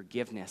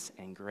forgiveness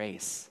and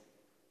grace,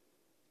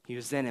 he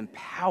was then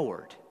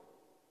empowered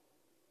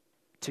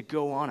to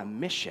go on a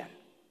mission.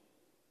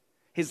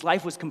 His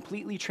life was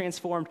completely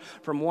transformed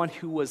from one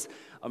who was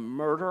a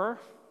murderer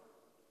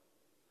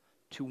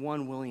to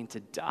one willing to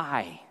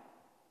die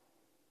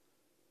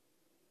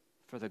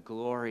for the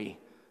glory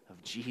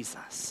of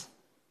Jesus.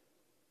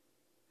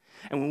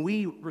 And when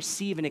we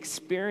receive and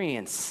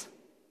experience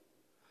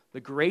the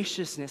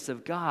graciousness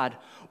of God,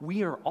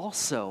 we are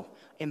also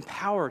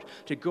empowered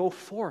to go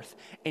forth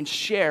and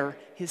share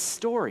his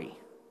story.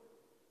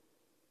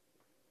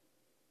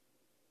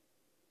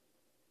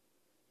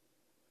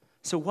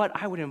 So what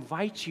I would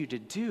invite you to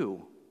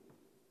do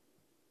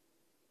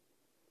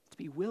is to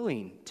be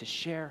willing to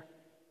share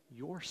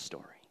your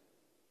story.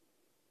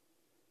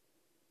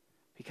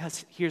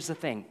 Because here's the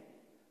thing,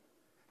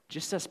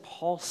 just as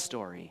Paul's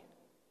story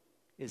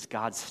is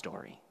God's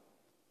story,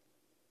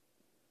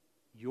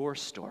 your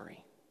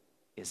story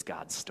is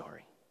God's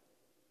story.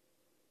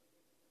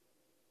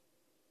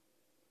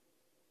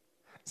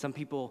 Some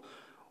people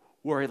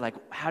worry, like,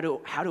 how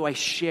do I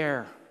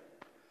share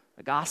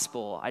the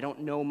gospel? I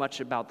don't know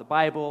much about the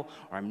Bible,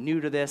 or I'm new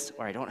to this,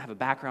 or I don't have a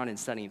background in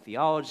studying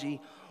theology.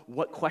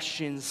 What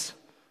questions,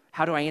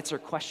 how do I answer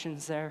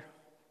questions there?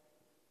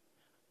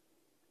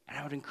 And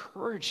I would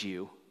encourage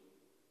you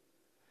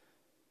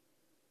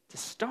to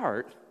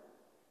start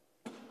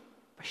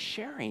by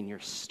sharing your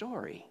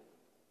story.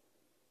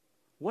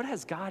 What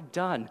has God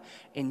done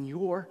in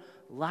your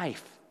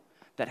life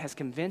that has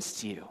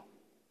convinced you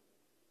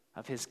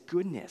of his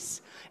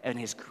goodness and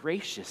his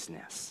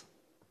graciousness,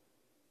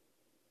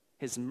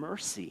 his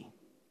mercy?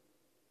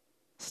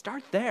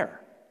 Start there.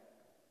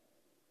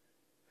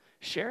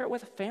 Share it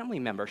with a family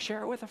member.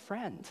 Share it with a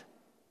friend.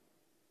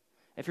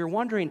 If you're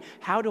wondering,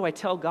 how do I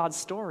tell God's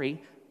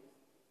story?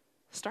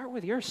 Start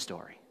with your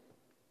story.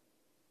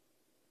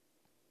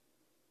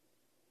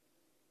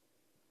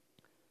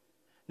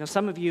 Now,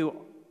 some of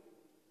you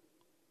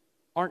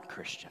aren't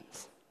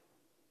Christians,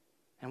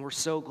 and we're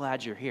so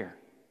glad you're here.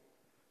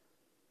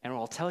 And what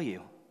I'll tell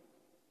you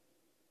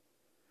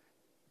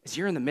is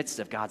you're in the midst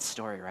of God's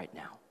story right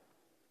now.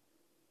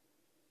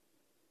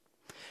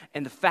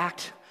 And the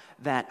fact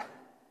that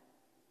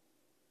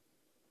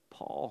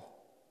Paul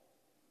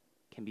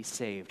can be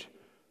saved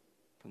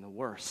from the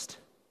worst,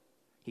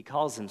 he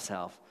calls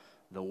himself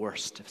the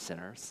worst of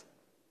sinners,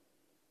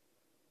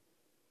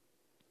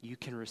 you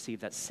can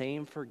receive that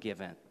same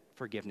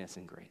forgiveness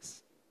and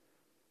grace.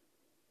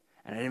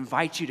 And I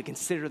invite you to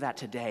consider that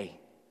today.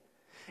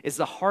 Is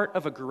the heart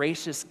of a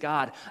gracious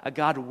God, a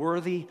God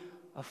worthy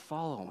of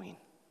following?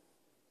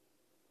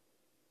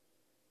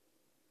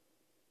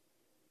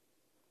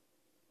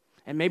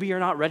 And maybe you're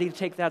not ready to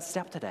take that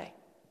step today.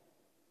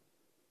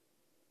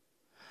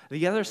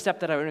 The other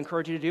step that I would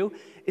encourage you to do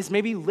is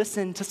maybe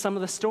listen to some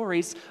of the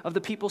stories of the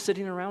people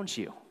sitting around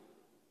you,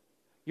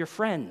 your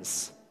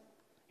friends,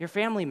 your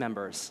family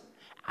members.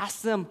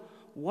 Ask them,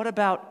 what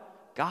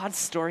about God's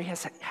story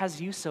has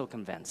you so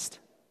convinced?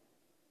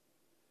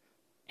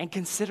 And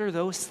consider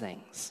those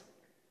things.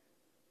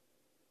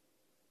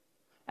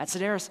 At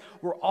Sideris,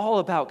 we're all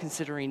about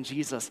considering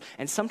Jesus,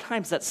 and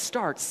sometimes that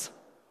starts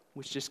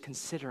with just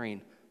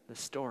considering the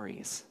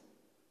stories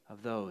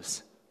of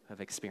those who have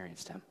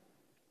experienced him.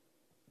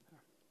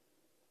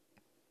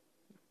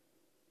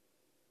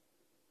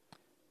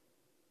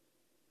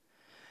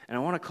 And I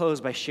want to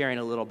close by sharing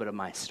a little bit of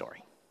my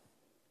story.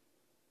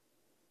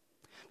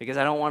 Because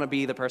I don't want to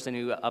be the person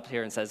who up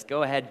here and says,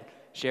 go ahead,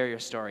 share your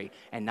story,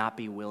 and not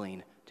be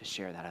willing to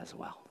share that as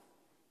well.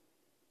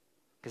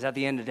 Because at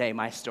the end of the day,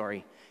 my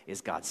story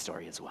is God's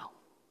story as well.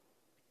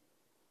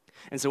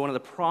 And so one of the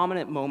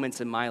prominent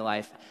moments in my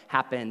life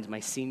happened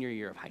my senior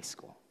year of high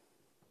school.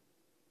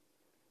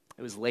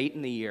 It was late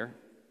in the year,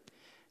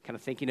 kind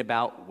of thinking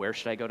about where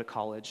should I go to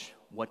college?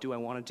 What do I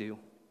want to do?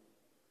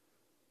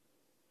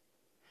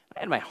 I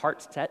had my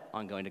heart set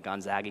on going to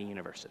Gonzaga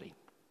University.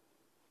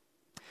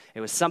 It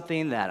was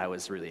something that I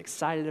was really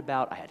excited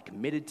about, I had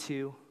committed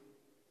to.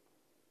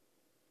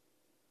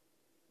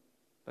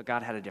 But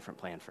God had a different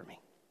plan for me.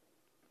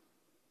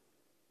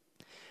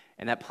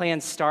 And that plan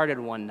started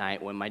one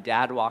night when my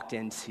dad walked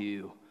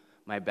into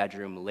my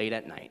bedroom late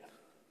at night,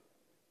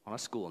 on a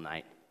school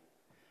night,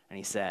 and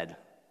he said,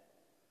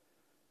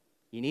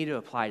 you need to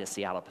apply to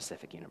Seattle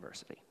Pacific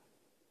University.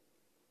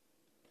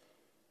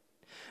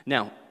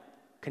 Now,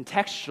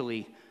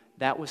 contextually,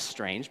 that was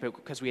strange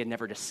because we had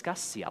never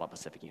discussed Seattle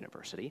Pacific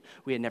University.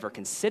 We had never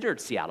considered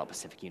Seattle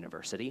Pacific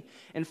University.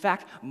 In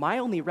fact, my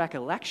only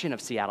recollection of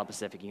Seattle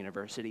Pacific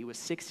University was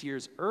 6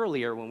 years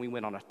earlier when we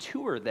went on a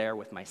tour there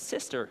with my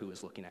sister who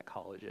was looking at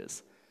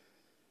colleges.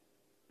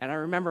 And I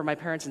remember my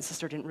parents and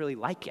sister didn't really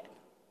like it.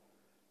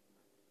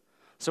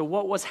 So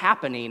what was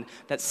happening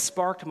that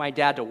sparked my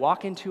dad to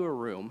walk into a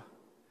room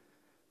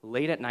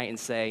late at night and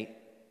say,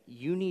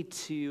 you need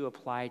to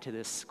apply to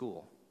this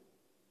school?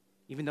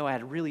 Even though I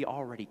had really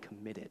already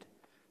committed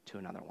to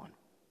another one.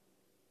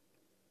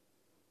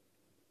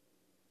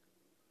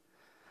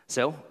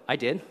 So I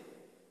did.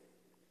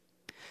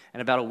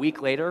 And about a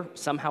week later,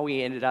 somehow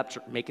we ended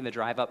up making the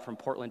drive up from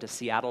Portland to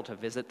Seattle to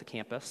visit the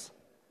campus.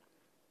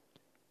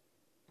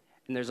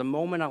 And there's a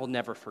moment I will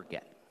never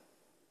forget.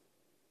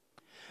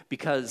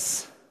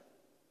 Because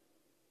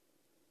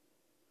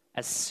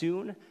as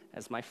soon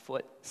as my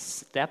foot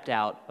stepped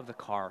out of the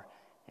car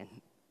and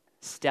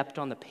stepped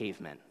on the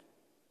pavement,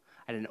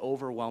 I had an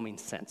overwhelming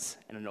sense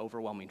and an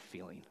overwhelming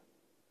feeling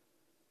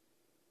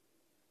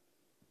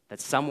that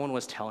someone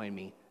was telling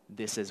me,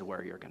 this is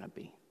where you're going to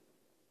be.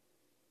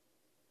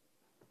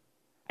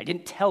 I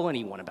didn't tell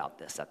anyone about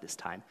this at this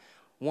time.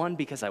 One,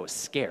 because I was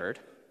scared.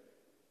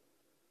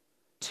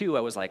 Two, I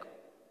was like,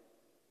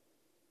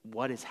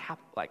 what is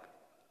happening? Like,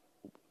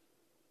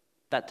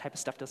 that type of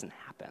stuff doesn't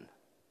happen.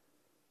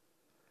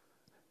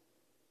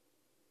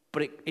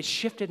 But it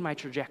shifted my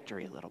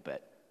trajectory a little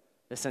bit.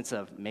 The sense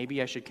of,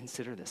 maybe I should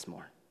consider this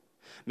more.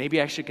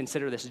 Maybe I should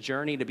consider this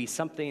journey to be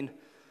something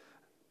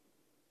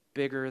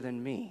bigger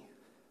than me.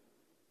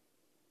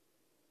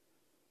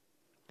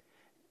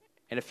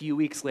 And a few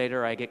weeks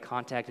later, I get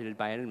contacted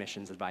by an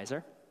admissions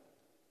advisor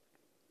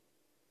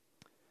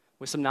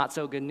with some not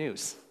so good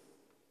news.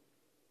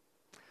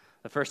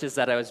 The first is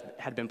that I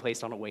had been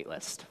placed on a wait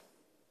list.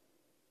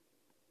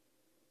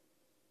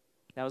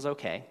 That was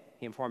okay.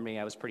 He informed me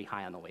I was pretty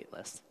high on the wait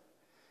list.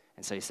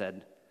 And so he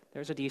said,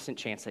 there's a decent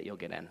chance that you'll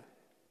get in.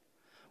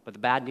 But the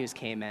bad news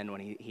came in when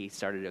he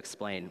started to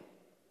explain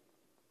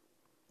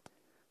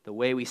the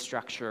way we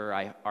structure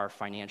our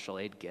financial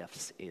aid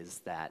gifts is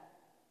that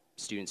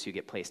students who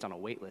get placed on a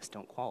wait list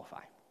don't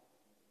qualify.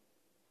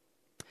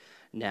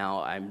 Now,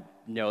 I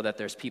know that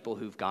there's people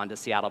who've gone to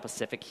Seattle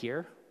Pacific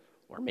here,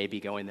 or maybe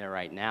going there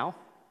right now.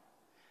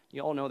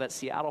 You all know that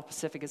Seattle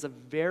Pacific is a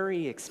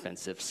very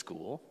expensive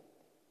school,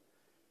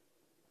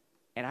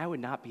 and I would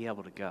not be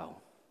able to go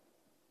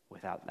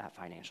without that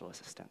financial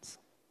assistance.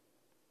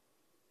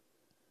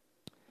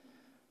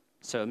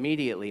 So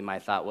immediately my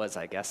thought was,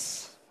 I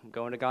guess I'm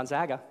going to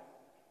Gonzaga.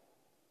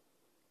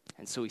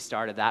 And so we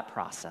started that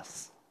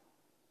process.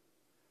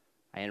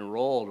 I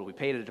enrolled, we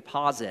paid a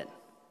deposit.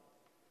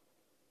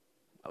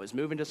 I was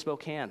moving to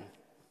Spokane.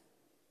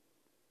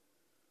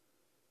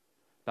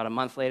 About a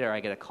month later, I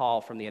get a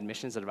call from the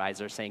admissions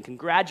advisor saying,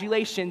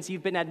 congratulations,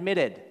 you've been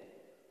admitted.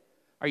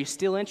 Are you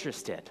still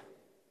interested?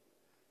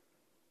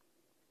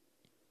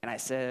 And I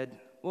said,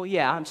 well,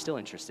 yeah, I'm still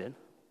interested.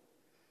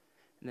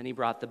 And then he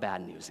brought the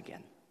bad news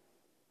again.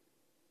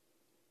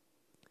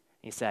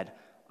 He said,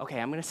 okay,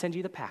 I'm going to send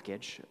you the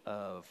package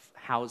of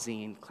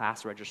housing,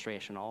 class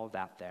registration, all of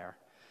that there,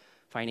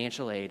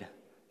 financial aid.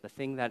 The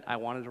thing that I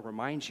wanted to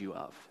remind you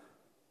of,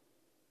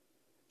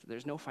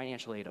 there's no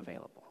financial aid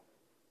available.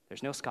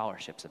 There's no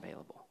scholarships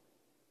available.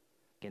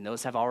 Again,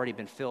 those have already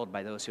been filled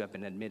by those who have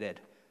been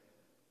admitted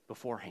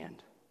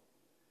beforehand.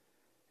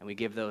 And we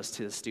give those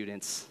to the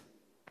students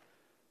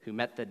who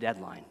met the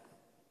deadline.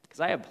 Because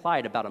I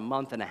applied about a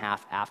month and a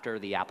half after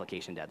the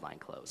application deadline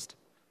closed.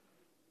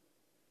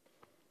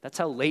 That's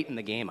how late in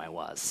the game I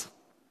was.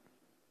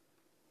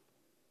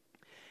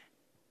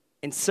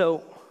 And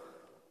so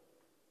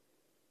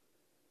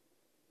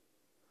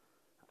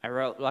I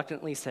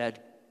reluctantly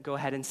said, go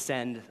ahead and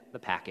send the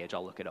package,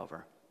 I'll look it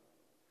over,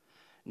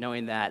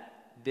 knowing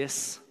that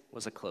this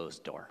was a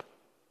closed door.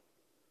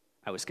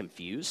 I was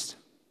confused.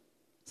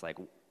 It's like,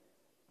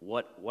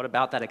 what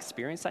about that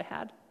experience I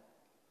had?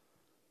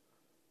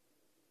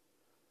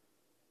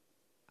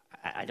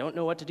 I don't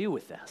know what to do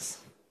with this.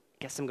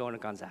 Guess I'm going to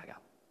Gonzaga.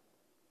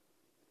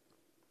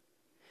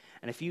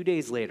 And a few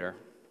days later,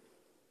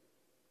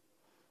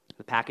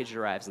 the package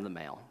arrives in the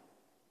mail.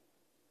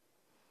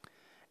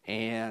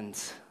 And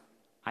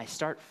I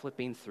start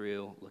flipping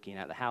through, looking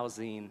at the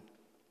housing,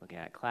 looking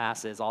at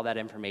classes, all that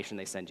information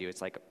they send you.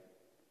 It's like a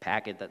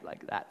packet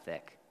that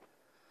thick.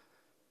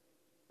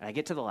 And I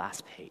get to the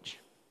last page.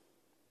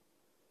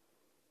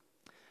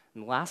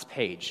 And the last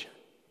page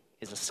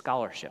is a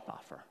scholarship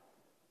offer.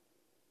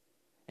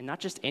 And not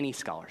just any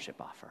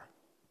scholarship offer.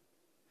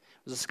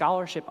 It was a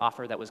scholarship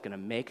offer that was going to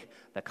make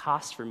the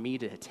cost for me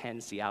to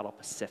attend Seattle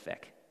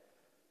Pacific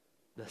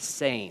the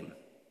same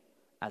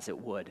as it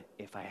would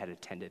if I had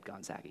attended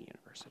Gonzaga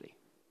University.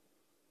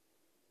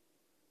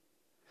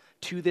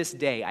 To this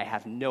day, I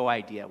have no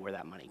idea where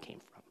that money came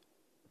from.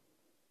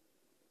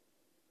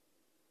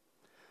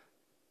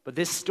 But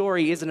this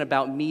story isn't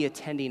about me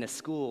attending a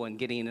school and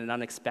getting an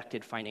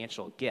unexpected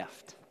financial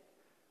gift.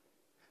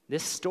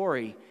 This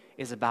story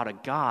is about a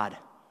God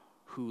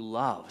who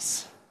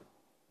loves.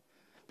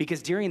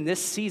 Because during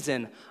this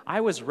season,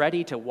 I was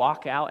ready to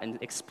walk out and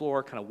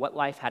explore kind of what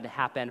life had to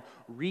happen,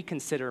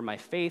 reconsider my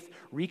faith,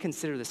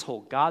 reconsider this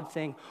whole God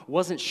thing.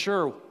 Wasn't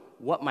sure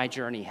what my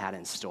journey had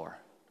in store.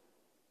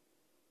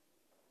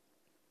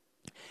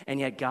 And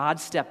yet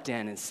God stepped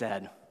in and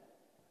said,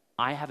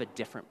 I have a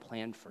different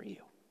plan for you.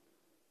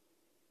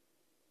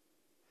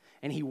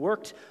 And he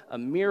worked a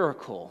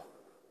miracle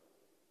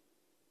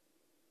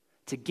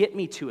to get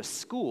me to a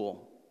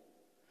school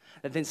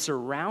that then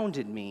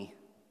surrounded me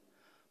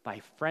by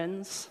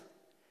friends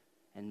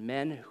and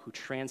men who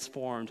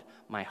transformed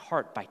my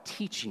heart by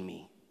teaching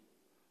me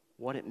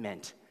what it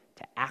meant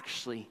to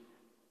actually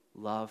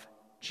love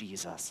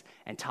Jesus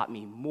and taught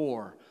me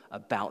more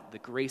about the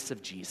grace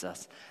of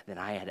Jesus than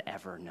I had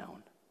ever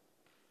known.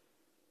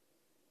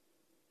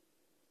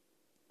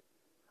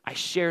 I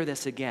share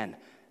this again.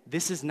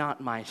 This is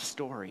not my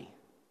story.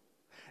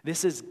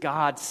 This is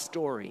God's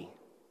story.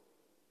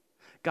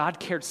 God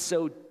cared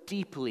so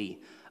deeply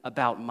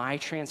about my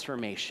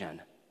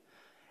transformation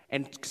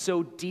and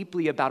so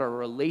deeply about a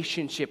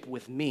relationship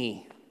with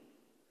me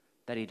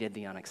that he did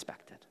the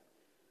unexpected.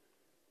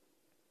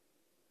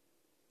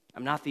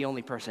 I'm not the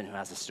only person who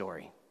has a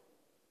story.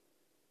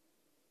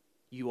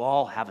 You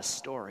all have a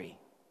story.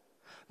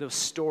 Those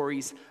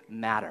stories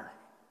matter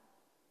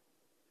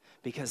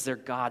because they're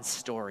God's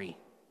story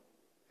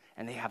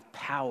and they have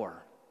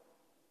power.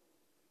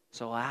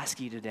 So I'll ask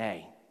you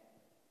today,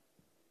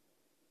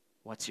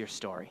 what's your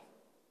story?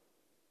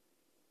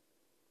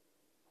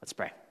 Let's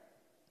pray.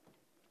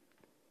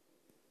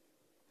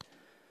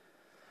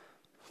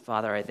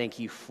 Father, I thank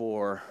you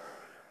for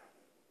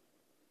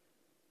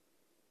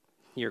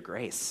your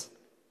grace,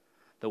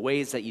 the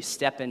ways that you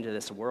step into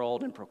this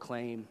world and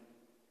proclaim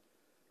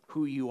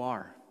who you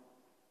are.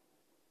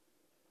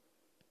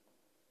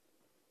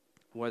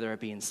 Whether it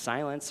be in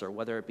silence or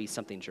whether it be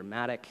something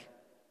dramatic,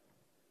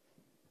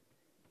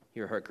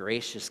 you're a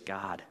gracious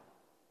God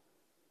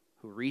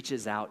who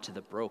reaches out to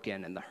the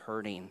broken and the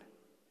hurting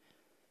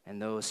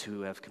and those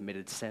who have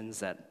committed sins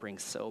that bring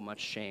so much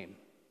shame.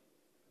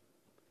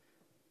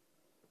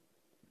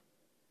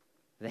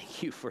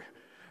 Thank you for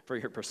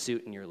your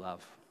pursuit and your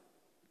love.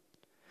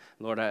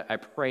 Lord, I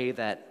pray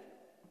that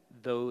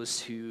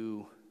those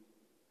who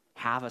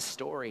have a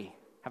story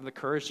have the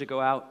courage to go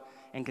out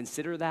and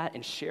consider that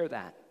and share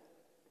that.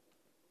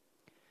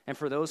 And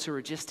for those who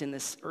are just in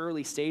this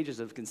early stages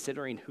of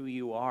considering who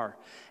you are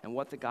and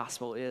what the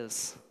gospel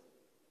is,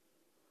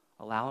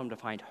 allow them to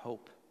find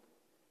hope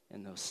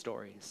in those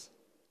stories.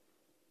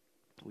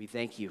 We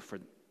thank you for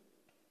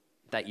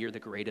that you're the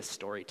greatest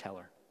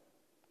storyteller.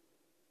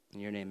 In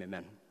your name,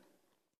 amen.